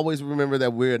I always remember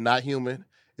that we're not human.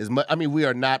 We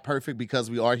are not perfect, because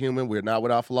we are human. We're not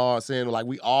without flaw or sin. Like,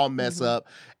 we all mess up.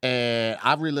 And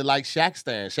I really like Shaq's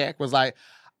stand. Shaq was like,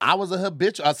 I was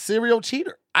a serial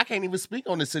cheater. I can't even speak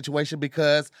on this situation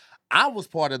because I was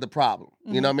part of the problem.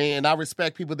 You know what I mean? And I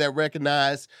respect people that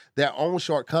recognize their own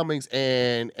shortcomings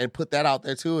and put that out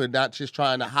there too, and not just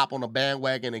trying to hop on a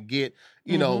bandwagon and get,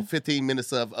 you know, 15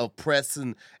 minutes of press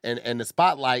and the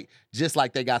spotlight just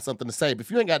like they got something to say. But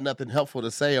if you ain't got nothing helpful to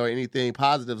say or anything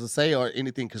positive to say or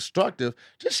anything constructive,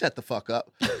 just shut the fuck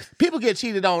up. People get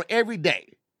cheated on every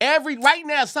day. Right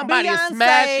now, somebody is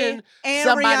smashing and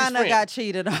somebody's Rihanna friend. got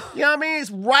cheated on. You know what I mean?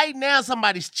 It's right now,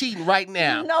 somebody's cheating right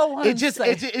now. No one. It's just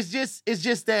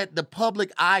that the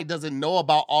public eye doesn't know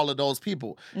about all of those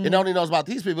people. It only knows about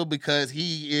these people because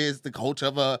he is the coach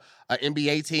of a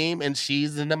NBA team and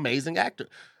she's an amazing actor.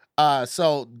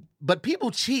 But people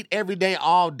cheat every day,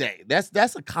 all day.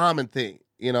 That's a common thing.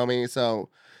 You know what I mean? So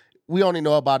we only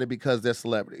know about it because they're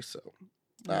celebrities. So.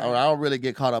 I don't really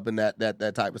get caught up in that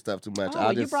type of stuff too much.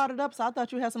 You brought it up, so I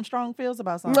thought you had some strong feels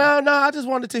about something. No, I just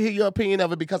wanted to hear your opinion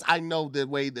of it because I know the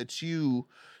way that you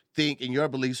think and your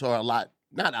beliefs are a lot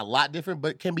not a lot different,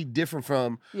 but can be different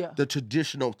from the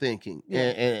traditional thinking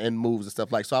and moves and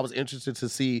stuff like. So I was interested to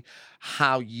see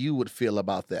how you would feel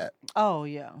about that. Oh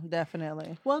yeah,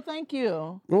 definitely. Well, thank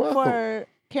you for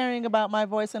caring about my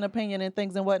voice and opinion and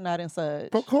things and whatnot and such.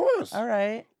 Of course. All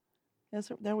right.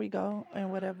 There we go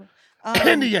and whatever.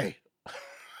 NDA.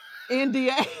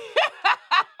 NDA.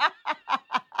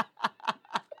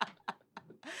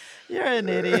 You're an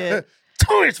idiot.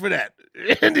 Toys for that.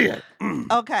 NDA.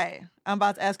 Okay. I'm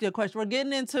about to ask you a question. We're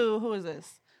getting into, who is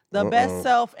this? The best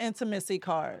self-intimacy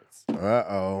cards.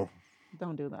 Uh-oh.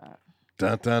 Don't do that.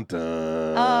 Dun, dun,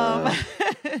 dun.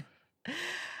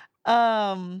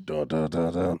 Dun, dun, dun,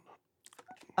 dun, dun.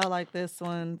 I like this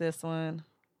one.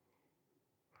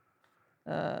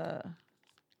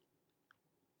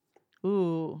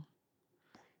 Ooh.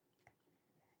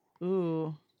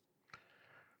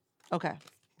 Okay.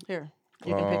 Here.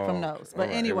 You can pick from those. But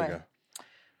anyway.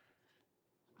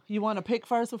 You want to pick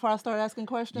first before I start asking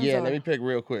questions? Yeah, let me pick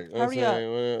real quick. Hurry up.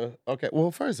 Okay.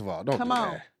 Well, first of all, don't come do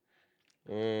on.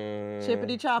 That.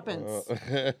 Chippity choppins.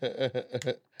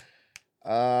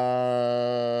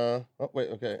 Oh,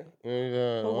 wait, okay.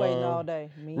 Who waiting all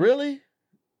day? Me? Really?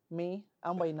 Me?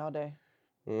 I'm waiting all day.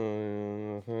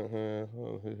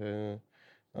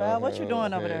 Well, what you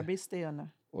doing over there? Be still now.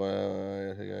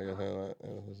 Well,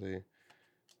 let's see.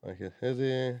 Okay, is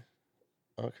he?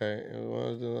 Okay.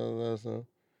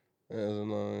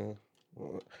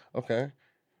 Okay.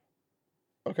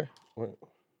 Okay. Wait.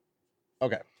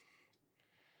 Okay.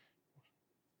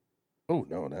 Oh,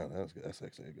 no, that's good. That's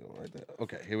actually a good one right there.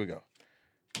 Okay, here we go.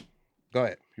 Go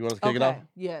ahead. You want us to kick it off?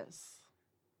 Yes.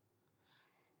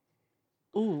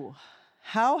 Ooh.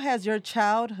 How has your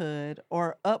childhood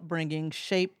or upbringing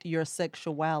shaped your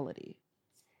sexuality?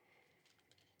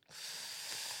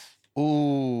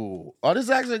 Ooh. Oh, this is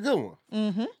actually a good one.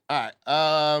 Mm-hmm. All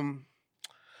right.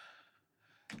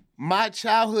 My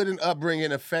childhood and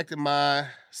upbringing affected my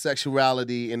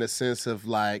sexuality in the sense of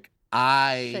like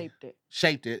I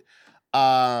shaped it.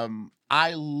 I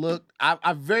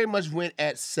very much went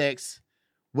at sex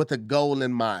with a goal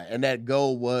in mind, and that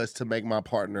goal was to make my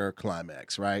partner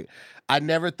climax, right? I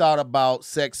never thought about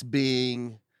sex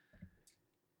being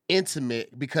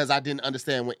intimate because I didn't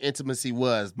understand what intimacy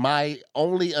was. My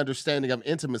only understanding of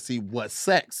intimacy was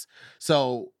sex.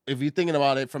 So if you're thinking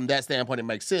about it from that standpoint, it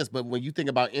makes sense. But when you think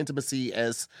about intimacy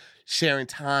as sharing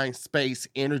time, space,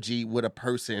 energy with a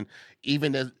person,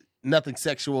 even if nothing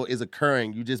sexual is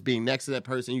occurring, you just being next to that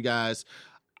person, you guys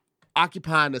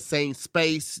occupying the same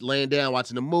space, laying down,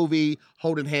 watching a movie,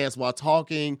 holding hands while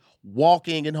talking,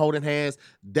 walking and holding hands,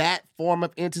 that form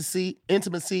of intimacy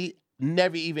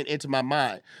never even entered my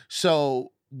mind.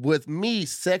 So with me,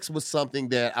 sex was something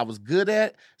that I was good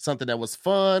at, something that was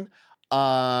fun,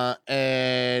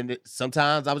 and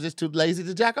sometimes I was just too lazy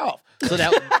to jack off. So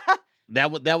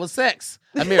that was sex.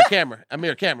 Amir camera.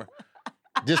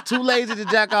 Just too lazy to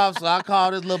jack off, so I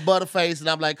called this little butterface, and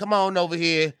I'm like, come on over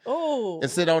here and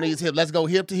sit on these hips. Let's go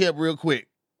hip to hip real quick.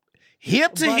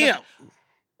 Hip to hip.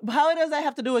 How does that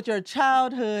have to do with your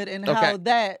childhood and how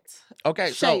that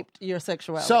shaped your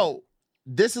sexuality? So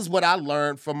this is what I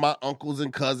learned from my uncles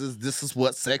and cousins. This is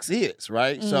what sex is,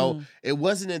 right? So it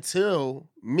wasn't until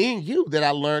me and you that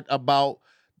I learned about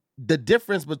the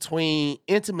difference between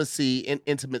intimacy and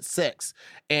intimate sex,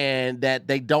 and that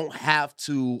they don't have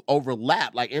to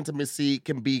overlap. Like intimacy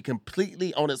can be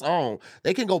completely on its own.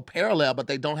 They can go parallel, but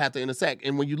they don't have to intersect.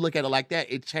 And when you look at it like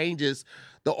that, it changes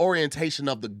the orientation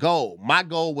of the goal. My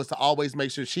goal was to always make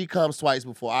sure she comes twice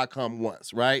before I come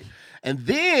once, right? And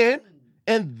then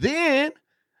a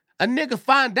nigga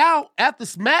find out after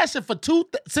smashing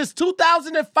since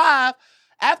 2005,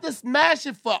 after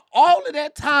smashing for all of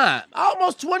that time,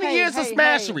 almost 20 years of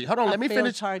smashery. Hold on, let me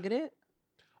finish. Targeted.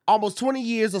 Almost 20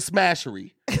 years of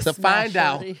smashery to find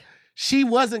out she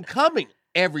wasn't coming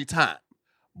every time.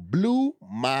 Blew my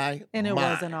mind. And it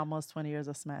wasn't almost 20 years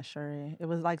of smashery. It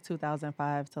was like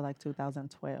 2005 to like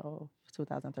 2012,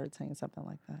 2013, something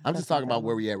like that. I'm just talking about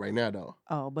where we at right now, though.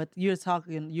 Oh, but you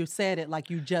said it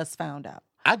like you just found out.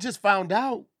 I just found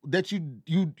out that you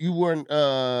weren't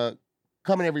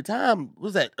coming every time.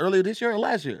 Was that earlier this year or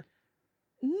last year?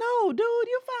 No, dude,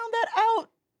 you found that out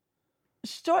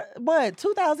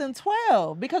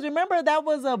 2012. Because remember, that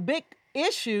was a big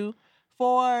issue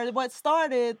for what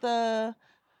started the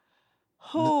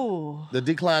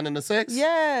decline in the sex?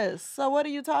 Yes. So what are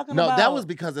you talking about? No, that was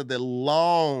because of the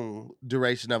long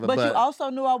duration of it. But you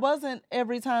also knew I wasn't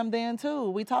every time then,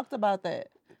 too. We talked about that.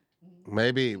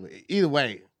 Maybe. Either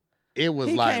way, it was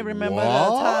he like, can't remember what?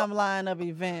 the timeline of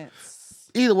events.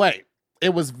 Either way,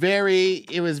 it was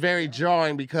very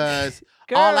jarring because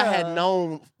all I had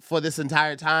known for this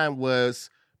entire time was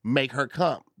make her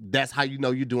come. That's how you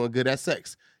know you're doing good at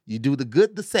sex. You do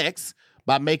the sex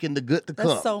by making the good to come.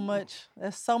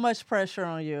 That's so much pressure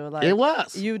on you. Like it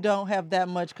was. You don't have that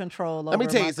much control over. Let me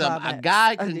tell you something. A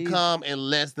guy can come in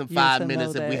less than 5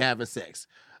 minutes if we having sex.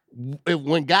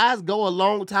 When guys go a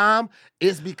long time,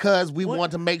 it's because we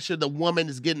want to make sure the woman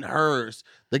is getting hers.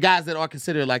 The guys that are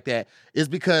considered like that, it's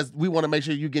because we want to make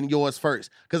sure you're getting yours first.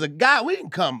 Because a guy, we can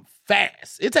come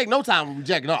fast. It take no time when we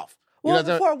jacking off. Well,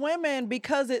 for women,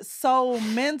 because it's so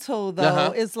mental,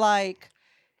 though, it's like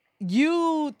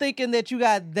you thinking that you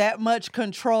got that much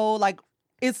control. Like,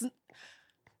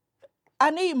 I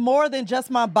need more than just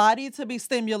my body to be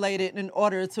stimulated in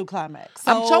order to climax.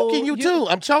 So I'm choking you too.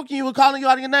 I'm choking you and calling you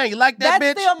out of your name. You like that,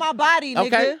 bitch? That's still my body, nigga.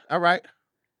 Okay, all right.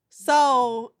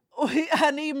 So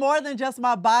I need more than just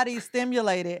my body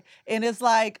stimulated. And it's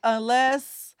like,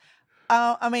 unless,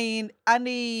 I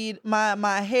need,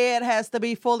 my head has to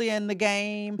be fully in the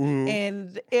game. Mm-hmm.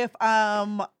 And if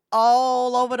I'm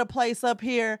all over the place up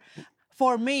here,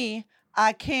 for me,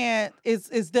 I can't,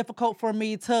 it's difficult for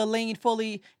me to lean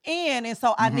fully in. And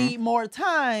so I need more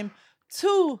time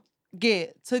to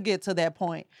get to that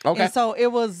point. Okay. And so it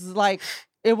was like,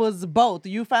 it was both.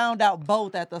 You found out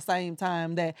both at the same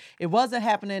time, that it wasn't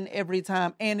happening every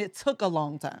time and it took a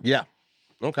long time. Yeah.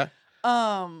 Okay.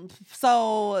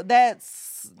 So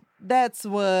that's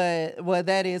what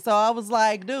that is. So I was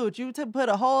like, dude, you put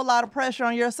a whole lot of pressure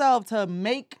on yourself to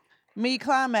make me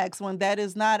climax when that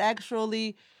is not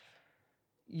actually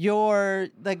you're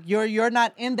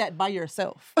not in that by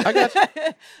yourself. I got you.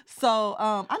 So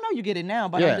I know you get it now,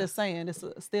 but I'm just saying, there's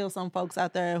still some folks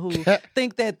out there who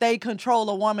think that they control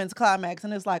a woman's climax,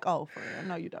 and it's like, oh, for real,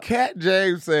 no, you don't. Cat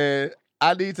James said,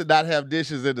 "I need to not have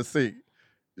dishes in the sink.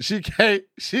 She can't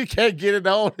get it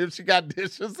on if she got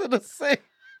dishes in the sink."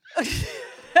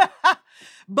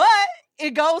 But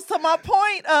it goes to my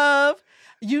point of,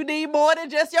 you need more than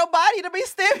just your body to be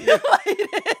stimulated.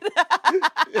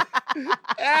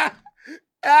 Cat,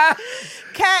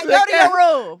 go to your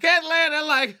room. Cat laying there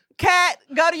like... Cat,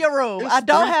 go to your room. I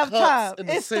don't have time.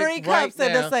 It's 3 cups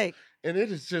in the sink. And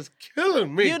it is just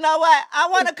killing me. You know what? I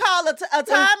want to call a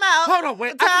timeout. Hold on,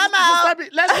 wait. Timeout.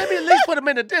 Let me at least put them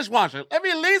in the dishwasher. Let me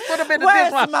at least put them in the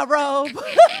dishwasher. Where's my robe?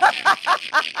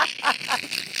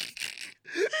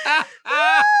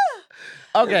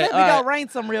 Okay, let me go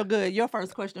ransom real good. Your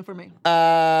first question for me.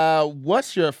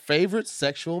 What's your favorite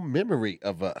sexual memory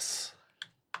of us?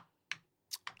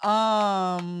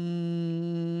 Oh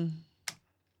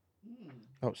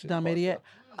shit! Dumb idiot.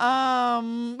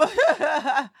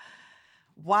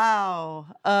 Wow.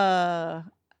 I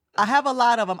have a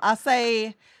lot of them. I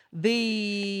say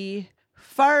the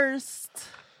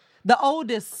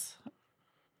oldest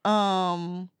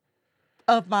of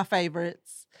my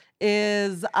favorites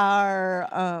is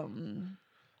our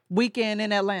weekend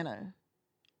in Atlanta.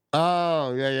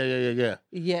 Oh, yeah.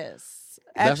 Yes.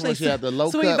 That's actually, when she had the low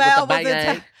Sweet cut Val with the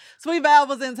bang. Sweet Val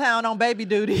was in town on baby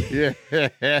duty. Yeah.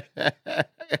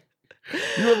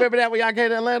 You remember that when y'all came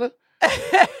to Atlanta?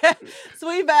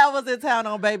 Sweet Val was in town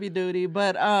on baby duty,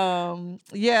 but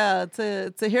yeah,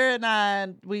 to Tahira and I,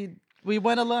 we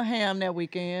went a little ham that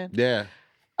weekend. Yeah.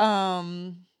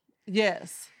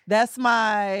 Yes. That's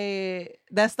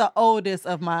the oldest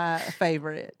of my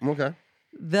favorite. Okay.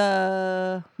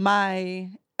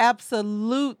 My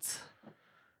absolute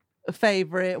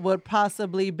favorite would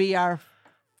possibly be our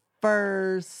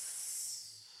first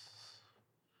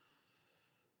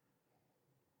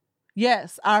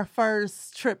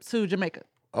trip to Jamaica.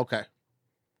 Okay.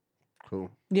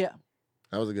 Cool. Yeah.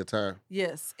 That was a good time.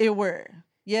 Yes, it were.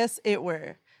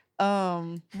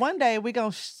 One day we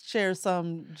gonna share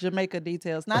some Jamaica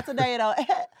details. Not today though.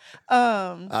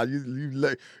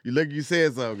 You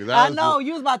said something. I know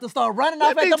you was about to start running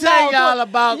off at the mouth. Let me tell y'all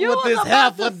about what this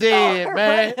heifer did,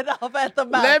 man. Off at the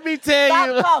mouth. Let me tell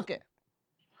you. Stop talking.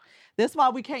 That's why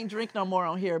we can't drink no more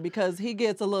on here, because he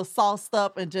gets a little sauced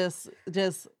up and just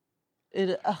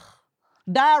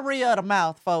diarrhea of the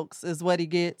mouth, folks, is what he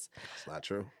gets. It's not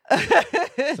true.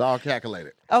 It's all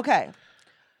calculated. Okay.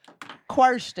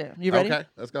 Question. You ready? Okay,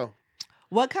 let's go.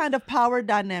 What kind of power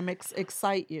dynamics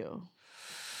excite you?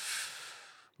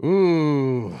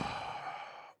 Ooh.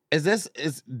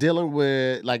 Is dealing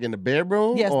with like in the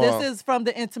bedroom? Yes, this is from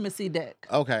the intimacy deck.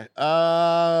 Okay.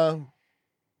 I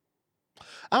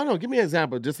don't know. Give me an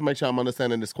example just to make sure I'm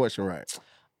understanding this question right.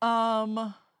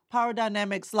 Power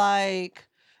dynamics, like,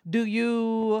 do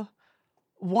you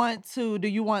want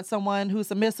someone who's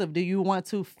submissive? Do you want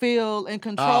to feel in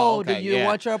control? Oh, okay, do you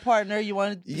want your partner? You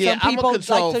want some people like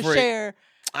to freak. share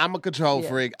I'm a control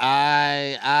freak.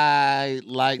 I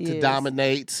like to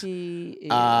dominate. He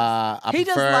is. I he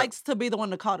prefer, just likes to be the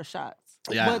one to call the shots.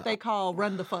 Yeah. What they call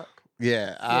run the fuck.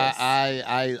 Yeah,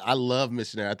 Yes. I love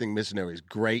Missionary. I think Missionary is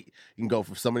great. You can go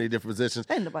from so many different positions.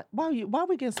 Ain't nobody, why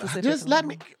we getting specific? Just let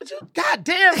me. God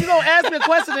damn, you gonna ask me a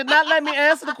question and not let me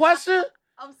answer the question?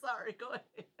 I'm sorry. Go ahead.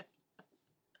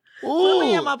 Ooh. Put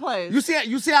me in my place.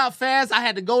 You see how fast I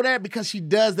had to go there because she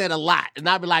does that a lot, and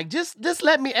I'd be like, just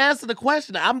let me answer the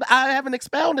question. I haven't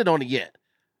expounded on it yet.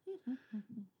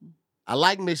 I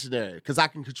like Missionary because I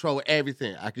can control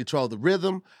everything. I control the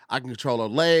rhythm. I can control her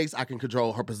legs. I can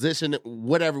control her position,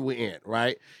 whatever we're in,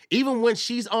 right? Even when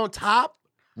she's on top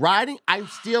riding, I'm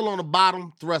still on the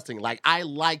bottom thrusting. Like, I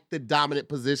like the dominant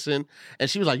position. And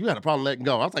she was like, you had a problem letting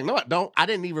go. I was like, no, I don't. I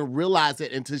didn't even realize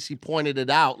it until she pointed it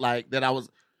out, like, that I was...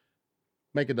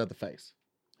 Make another face.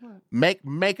 What?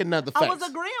 Make another face. I was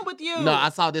agreeing with you. No, I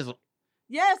saw this one.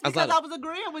 Yes, because I was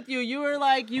agreeing with you. You were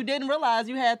like, you didn't realize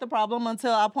you had the problem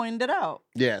until I pointed it out.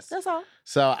 Yes. That's all.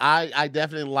 So I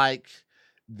definitely like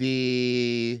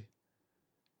the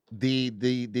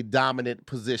dominant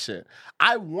position.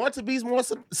 I want to be more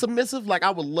submissive. Like,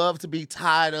 I would love to be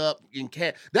tied up and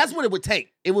can't. That's what it would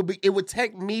take. It would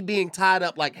take me being tied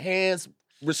up, like hands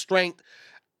restraint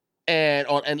and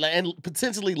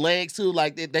potentially legs too.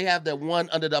 Like they have that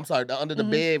one under the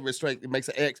bed restraint. It makes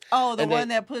an X. Oh, the one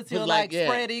that puts you like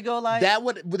spread eagle like. That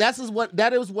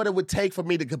is what it would take for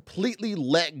me to completely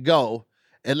let go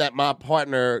and let my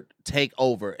partner take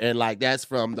over. And like that's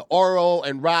from the oral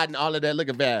and riding, all of that. Look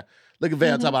at Van.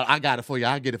 Talking about, I got it for you.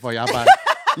 I get it for you. I'll buy it.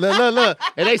 Look.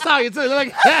 And they saw you too.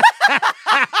 Look.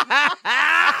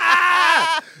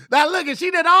 Now look,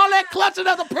 she did all that clutching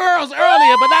of the pearls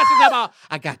earlier, but now she's talking about,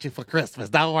 I got you for Christmas.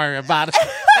 Don't worry about it.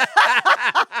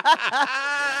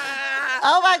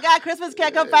 Oh my God, Christmas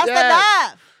can't come fast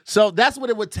enough. So that's what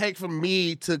it would take for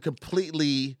me to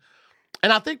completely,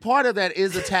 and I think part of that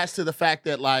is attached to the fact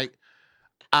that like,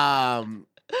 not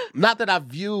that I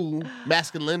view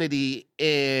masculinity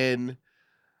in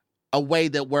a way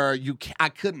that where I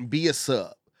couldn't be a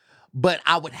sub, but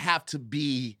I would have to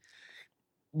be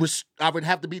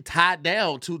tied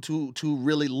down to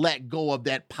really let go of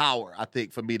that power, I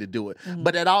think, for me to do it. Mm-hmm.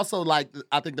 But it also, like,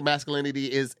 I think the masculinity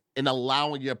is in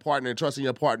allowing your partner and trusting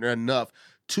your partner enough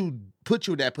to put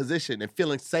you in that position and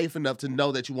feeling safe enough to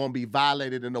know that you won't be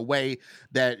violated in a way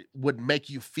that would make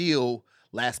you feel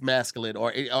less masculine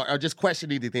or just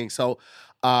question anything. So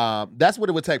that's what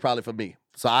it would take probably for me.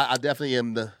 So I definitely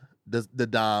am the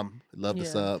dom. Love the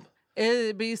sub.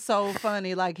 It'd be so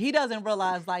funny. Like, he doesn't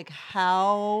realize, like,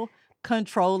 how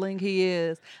controlling he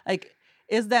is. Like,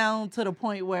 it's down to the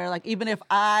point where, like, even if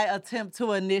I attempt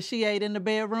to initiate in the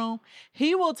bedroom,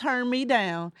 he will turn me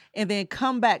down and then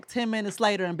come back 10 minutes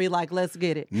later and be like, let's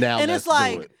get it. Now and let's it's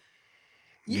like, do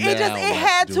it. it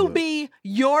had to be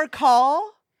your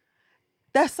call.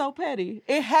 That's so petty.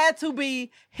 It had to be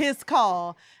his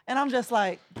call. And I'm just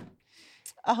like,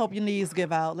 I hope your knees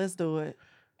give out. Let's do it.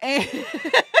 And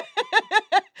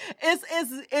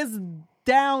it's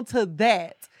down to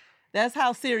that. That's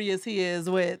how serious he is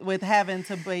with having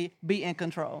to be in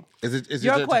control. Is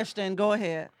your question? Go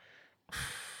ahead.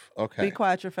 Okay. Be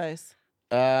quiet your face.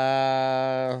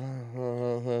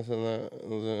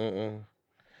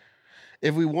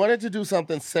 If we wanted to do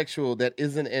something sexual that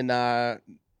isn't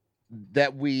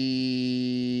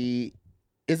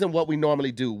isn't what we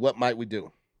normally do, what might we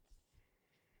do?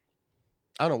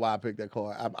 I don't know why I picked that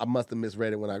card. I must have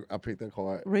misread it when I picked that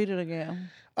card. Read it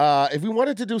again. If we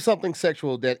wanted to do something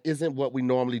sexual that isn't what we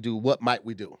normally do, what might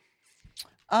we do?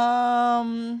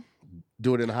 Do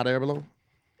it in a hot air balloon?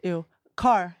 Ew.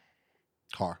 Car.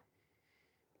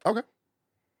 Okay.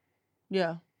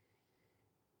 Yeah.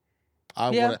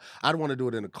 I'd want to do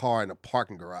it in a car in a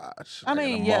parking garage. I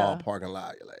mean, in a mall parking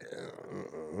lot. You're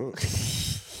like,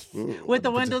 with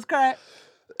the windows cracked?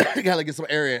 You gotta get some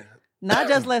air in. Not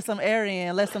just let some air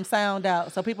in, let some sound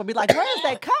out. So people be like, where is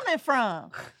that coming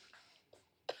from?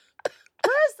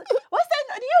 What's that?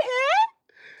 Do you hear it?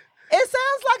 It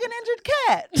sounds like an injured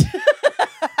cat.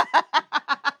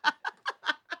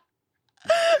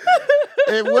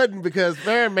 It wouldn't, because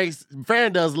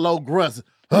Farron does low grunts.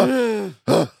 My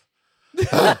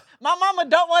mama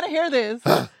don't want to hear this.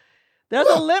 There's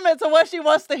a limit to what she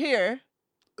wants to hear.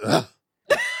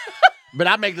 But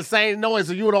I make the same noise,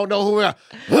 so you don't know who you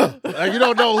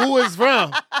don't know who it's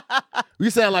from. We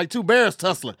sound like two bears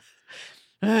tussling.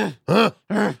 This is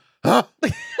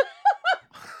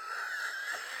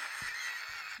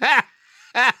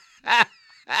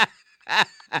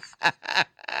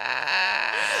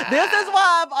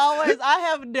why I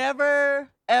have never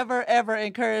ever, ever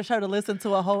encourage her to listen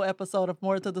to a whole episode of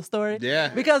More to the Story. Yeah.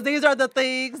 Because these are the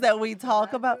things that we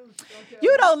talk about.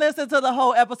 You don't listen to the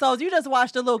whole episodes. You just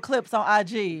watch the little clips on IG.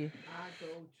 I go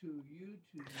to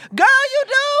YouTube. Girl, you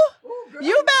do? Ooh, girl,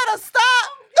 You better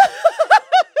stop.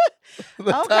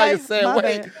 Natalia Okay, said, my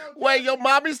wait, bad. wait, your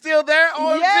mommy's still there?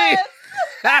 OMG. Yes.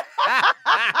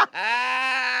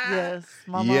 Yes,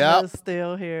 my mama Yep. is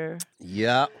still here.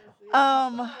 Yep.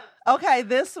 Okay,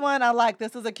 this one I like.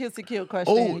 This is a cute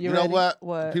question. Oh, you know ready? what?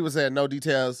 What? People said no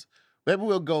details. Maybe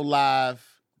we'll go live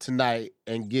tonight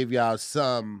and give y'all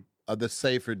some of the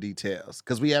safer details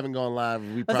because we haven't gone live. We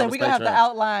I said promised we gonna have to Patreon.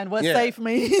 outline what Yeah. safe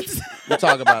means We'll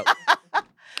talk about it.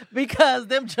 because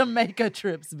them Jamaica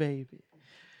trips, baby.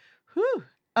 Whew.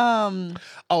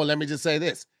 Oh, let me just say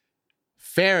this.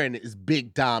 Farron is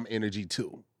big Dom energy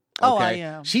too. Oh, I okay?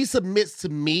 am. She submits to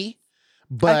me,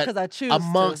 but because I choose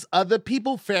amongst other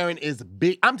people, Farron is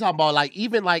big. I'm talking about like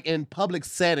even like in public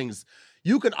settings,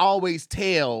 you can always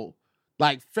tell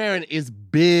like Farron is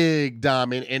big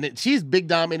Dom and she's big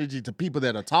Dom energy to people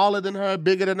that are taller than her,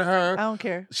 bigger than her. I don't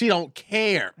care. She don't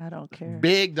care. I don't care.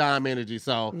 Big Dom energy.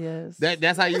 So Yes.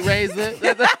 that's how you raise it.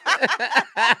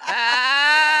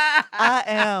 I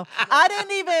am.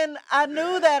 I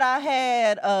knew that I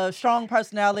had a strong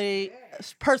personality.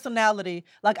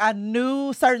 Like I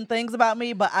knew certain things about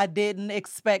me, but I didn't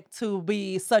expect to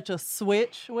be such a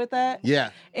switch with that. Yeah.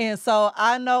 And so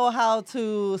I know how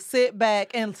to sit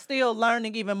back and still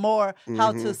learning even more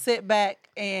how to sit back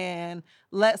and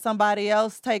let somebody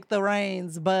else take the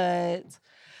reins. But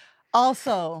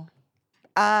also,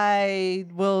 I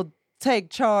will take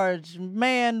charge.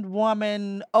 Man,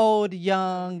 woman, old,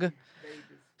 young,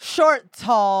 short,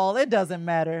 tall. It doesn't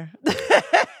matter.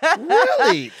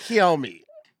 Really? Kiyomi.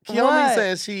 Kiyomi What?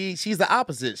 says she's the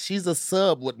opposite. She's a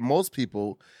sub with most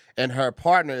people, and her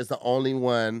partner is the only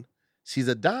one she's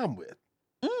a dom with.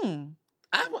 Mm.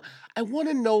 I want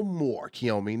to know more,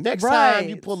 Kiyomi. Next time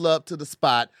you Right. pull up to the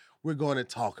spot, we're going to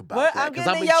talk about Well, that. I'm 'cause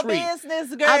getting in your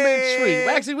business, girl. I'm intrigued.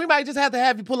 Actually, we might just have to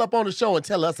have you pull up on the show and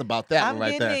tell us about that I'm one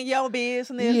right getting there. in your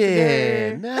business, Yeah,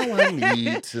 girl. now I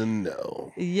need to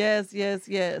know. Yes.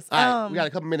 All right, we got a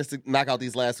couple minutes to knock out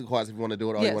these last two cards if you want to do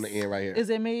it or you yes. want to end right here. Is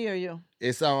it me or you?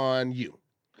 It's on you.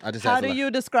 I just How asked do a lot.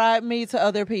 you describe me to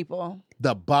other people?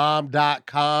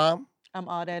 TheBomb.com. I'm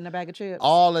all that in a bag of chips.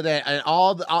 All of that. And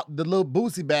all the little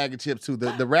Boosie bag of chips, too.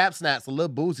 The Rap Snacks, a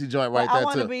little Boosie joint right I there,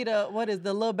 want too. to be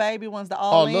the little baby ones, the Oh,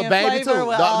 all in little baby, too. flavor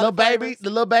with all The the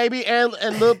little baby and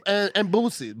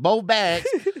Boosie. Both bags.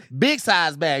 Big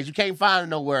size bags. You can't find her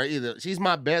nowhere either. She's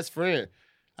my best friend.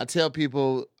 I tell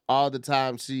people all the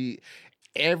time,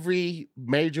 every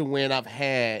major win I've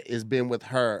had has been with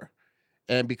her.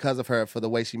 And because of her, for the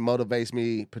way she motivates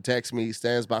me, protects me,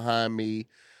 stands behind me,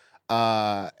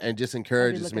 and just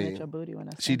encourages looking me. At your booty when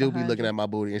I She do be looking at my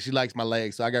booty, and she likes my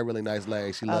legs, so I got really nice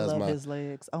legs. She I loves love my his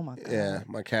legs. Oh my god. yeah,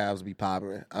 my calves be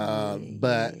popping.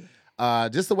 Yeah.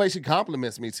 Just the way she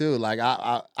compliments me too. Like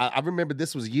I remember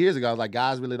this was years ago. I was like,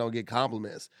 guys really don't get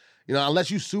compliments. You know, unless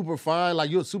you super fine, like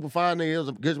you're a super fine nigga. It was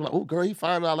a good like, oh girl, he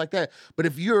fine and all like that. But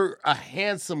if you're a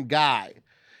handsome guy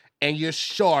and you're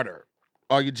shorter,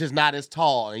 or you're just not as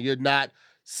tall, and you're not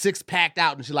six-packed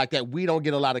out and shit like that, we don't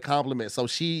get a lot of compliments. So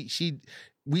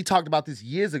we talked about this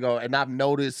years ago, and I've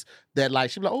noticed that, like,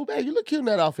 she'll be like, oh, babe, you look cute in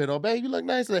that outfit. Oh, babe, you look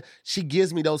nice. She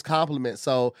gives me those compliments.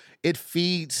 So it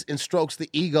feeds and strokes the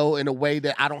ego in a way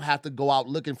that I don't have to go out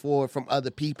looking for it from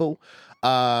other people.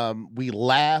 We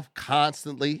laugh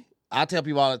constantly. I tell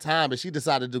people all the time, but she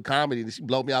decided to do comedy, and she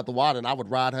blow me out the water, and I would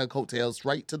ride her coattails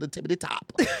straight to the tippity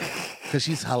top. Because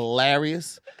she's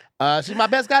hilarious. She's my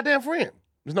best goddamn friend.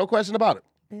 There's no question about it.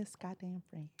 Best goddamn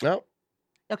friend. No.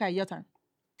 Okay, your turn.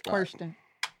 All right. Question.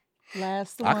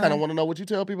 Last one. I kind of want to know what you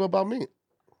tell people about me.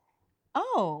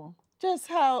 Oh, just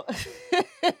how.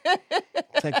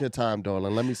 Take your time,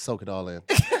 darling. Let me soak it all in.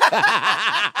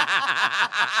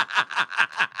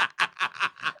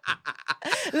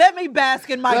 Let me bask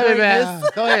in my greatness.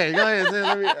 Go ahead.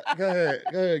 Go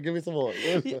ahead. Give me some more.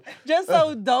 Just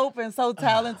so dope and so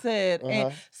talented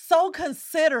and so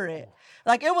considerate.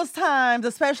 Like it was times,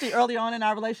 especially early on in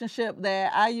our relationship,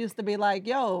 that I used to be like,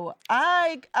 yo,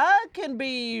 I can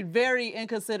be very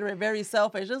inconsiderate, very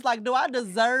selfish. It's like, do I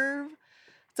deserve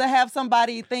to have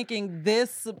somebody thinking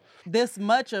this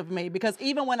much of me? Because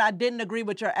even when I didn't agree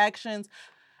with your actions,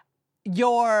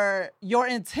 your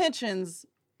intentions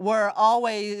were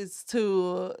always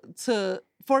for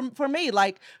me,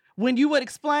 like when you would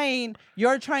explain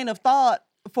your train of thought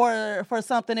for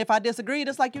something, if I disagreed,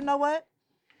 it's like, you know what?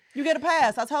 You get a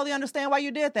pass. I totally understand why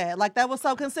you did that. Like, that was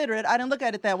so considerate. I didn't look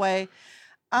at it that way.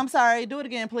 I'm sorry. Do it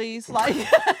again, please. Like,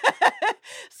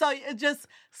 So it's just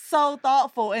so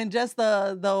thoughtful, and just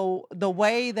the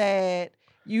way that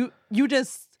you're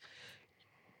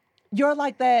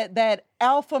like that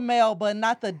alpha male, but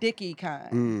not the dicky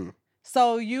kind.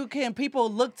 So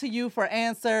people look to you for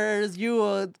answers. You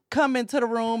will come into the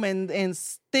room and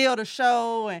steal the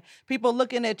show, and people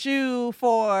looking at you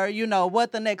for,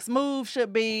 what the next move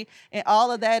should be. And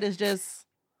all of that is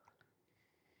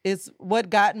what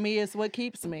got me, is what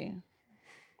keeps me.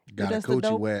 Got a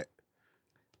coochie wet.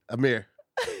 Amir.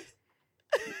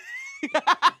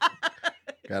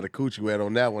 Got a coochie wet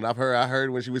on that one. I heard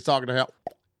when she was talking to her.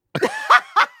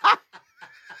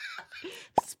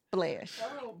 Splash.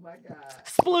 Oh my God.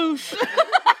 Sploosh. Look,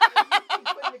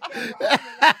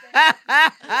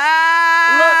 Look,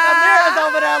 Amira's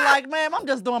over there like, ma'am, I'm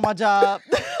just doing my job.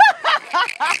 Oh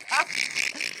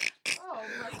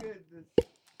my goodness.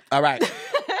 All right.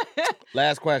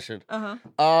 Last question.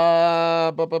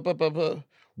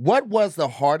 What was the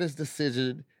hardest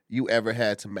decision you ever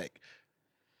had to make?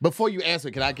 Before you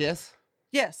answer, can I guess?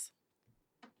 Yes.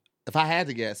 If I had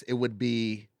to guess, it would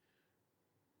be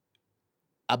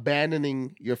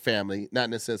abandoning your family, not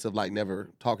in the sense of like never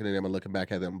talking to them and looking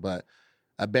back at them, but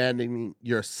abandoning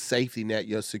your safety net,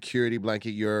 your security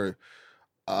blanket, your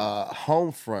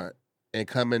home front, and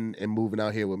coming and moving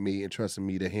out here with me and trusting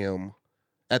me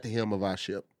at the helm of our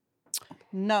ship.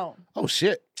 No. Oh,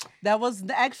 shit. That was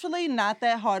actually not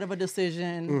that hard of a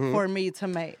decision for me to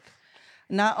make.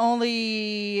 Not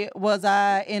only was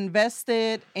I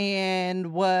invested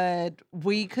in what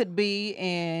we could be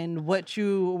and what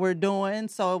you were doing,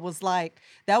 so it was like,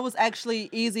 that was actually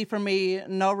easy for me,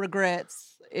 no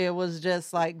regrets. It was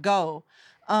just like, go.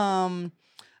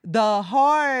 The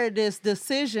hardest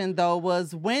decision, though,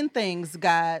 was when things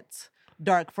got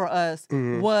dark for us,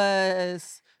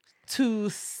 was to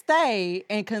stay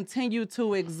and continue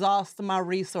to exhaust my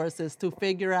resources to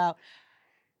figure out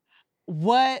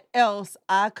what else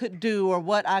I could do or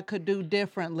what I could do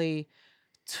differently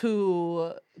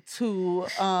to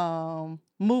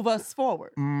move us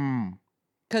forward.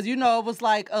 Because, it was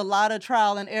like a lot of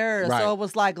trial and error. Right. So it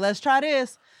was like, let's try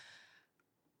this.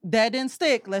 That didn't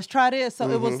stick. Let's try this. So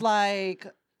it was like,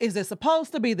 is it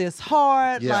supposed to be this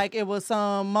hard? Yeah. Like, it was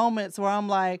some moments where I'm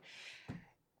like,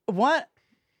 one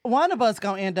of us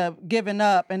gonna end up giving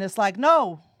up. And it's like,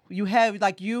 no. You have,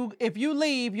 if you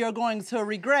leave, you're going to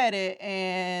regret it,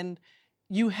 and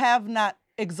you have not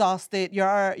exhausted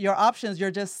your options.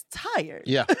 You're just tired.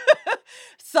 Yeah.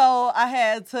 So I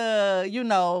had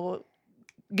to,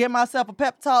 give myself a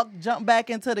pep talk, jump back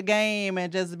into the game,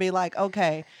 and just be like,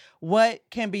 okay, what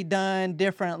can be done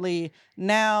differently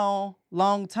now,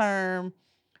 long term,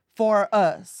 for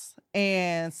us?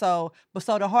 And so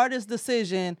the hardest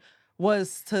decision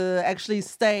was to actually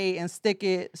stay and stick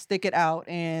it out,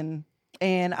 and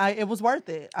it was worth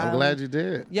it. I'm glad you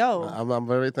did. Yo, I'm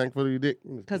very thankful you did.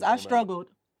 because I struggled.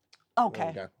 Okay.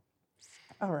 Okay.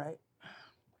 All right.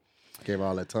 Gave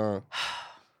all that time.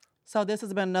 So this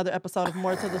has been another episode of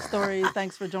More to the Story.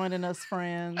 Thanks for joining us,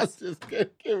 friends. There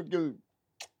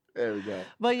we go.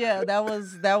 But yeah, that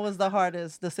was the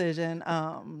hardest decision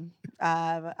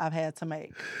I've had to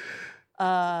make.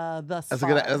 Thus That's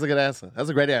far. a good answer. That's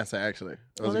a great answer, actually.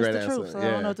 That was a great it's the answer. truth, so I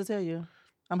don't know what to tell you.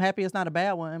 I'm happy it's not a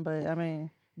bad one, but I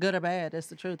mean, good or bad, it's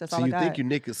the truth. That's all I you got. think your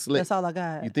nick is slick? That's all I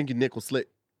got. You think your nick was slick?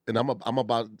 And I'm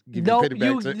about to give Nope, you a penny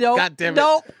back. nope, God damn it!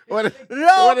 nope, What?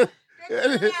 nope. What?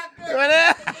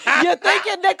 You think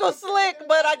your nickel slick,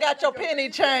 but I got your penny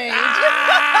change.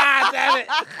 Damn it!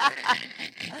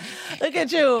 Look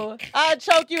at you. I'll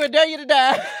choke you and dare you to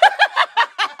die.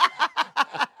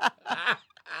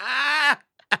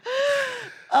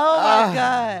 Oh my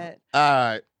God. All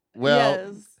right.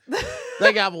 Well, yes.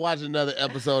 thank y'all for watching another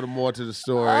episode of More to the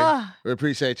Story. We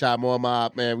appreciate y'all. More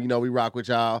Mob, man. We know we rock with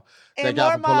y'all. And Thank y'all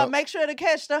More for pulling Mob, up. make sure to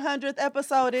catch the 100th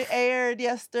episode. It aired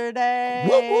yesterday.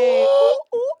 Woo, woo.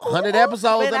 100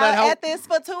 episodes Been in that out hoe. at this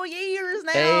for 2 years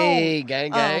now. Hey,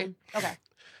 gang, gang. Okay.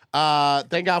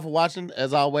 Thank y'all for watching.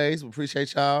 As always, we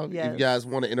appreciate y'all. If Yes. you guys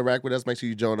want to interact with us, make sure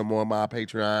you join the More Mob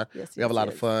Patreon. Yes, We have a yes, lot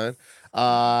of yes. fun.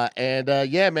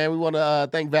 Yeah, man, we want to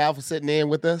thank Val for sitting in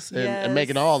with us and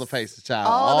making all the faces, child.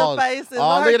 All the faces.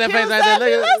 Oh, look at that face right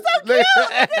there. Look at so cute.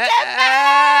 Look at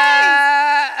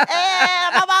that face.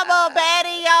 And my mama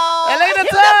baddie, y'all. And look at the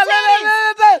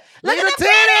tongue. Look at the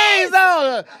titties,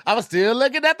 though. I was still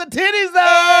looking at the titties,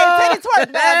 though. Hey, titty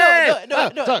twerk now.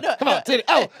 Do it. Come on, titty.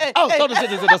 Throw the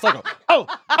titties in a circle. Throw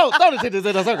the titties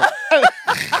in a circle.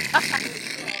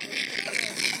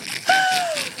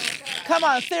 Come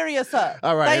on, serious up.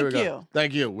 All right, Thank here we you. go.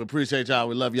 Thank you. We appreciate y'all.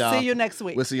 We love y'all. See you next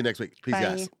week. We'll see you next week. Peace, Bye.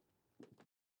 guys.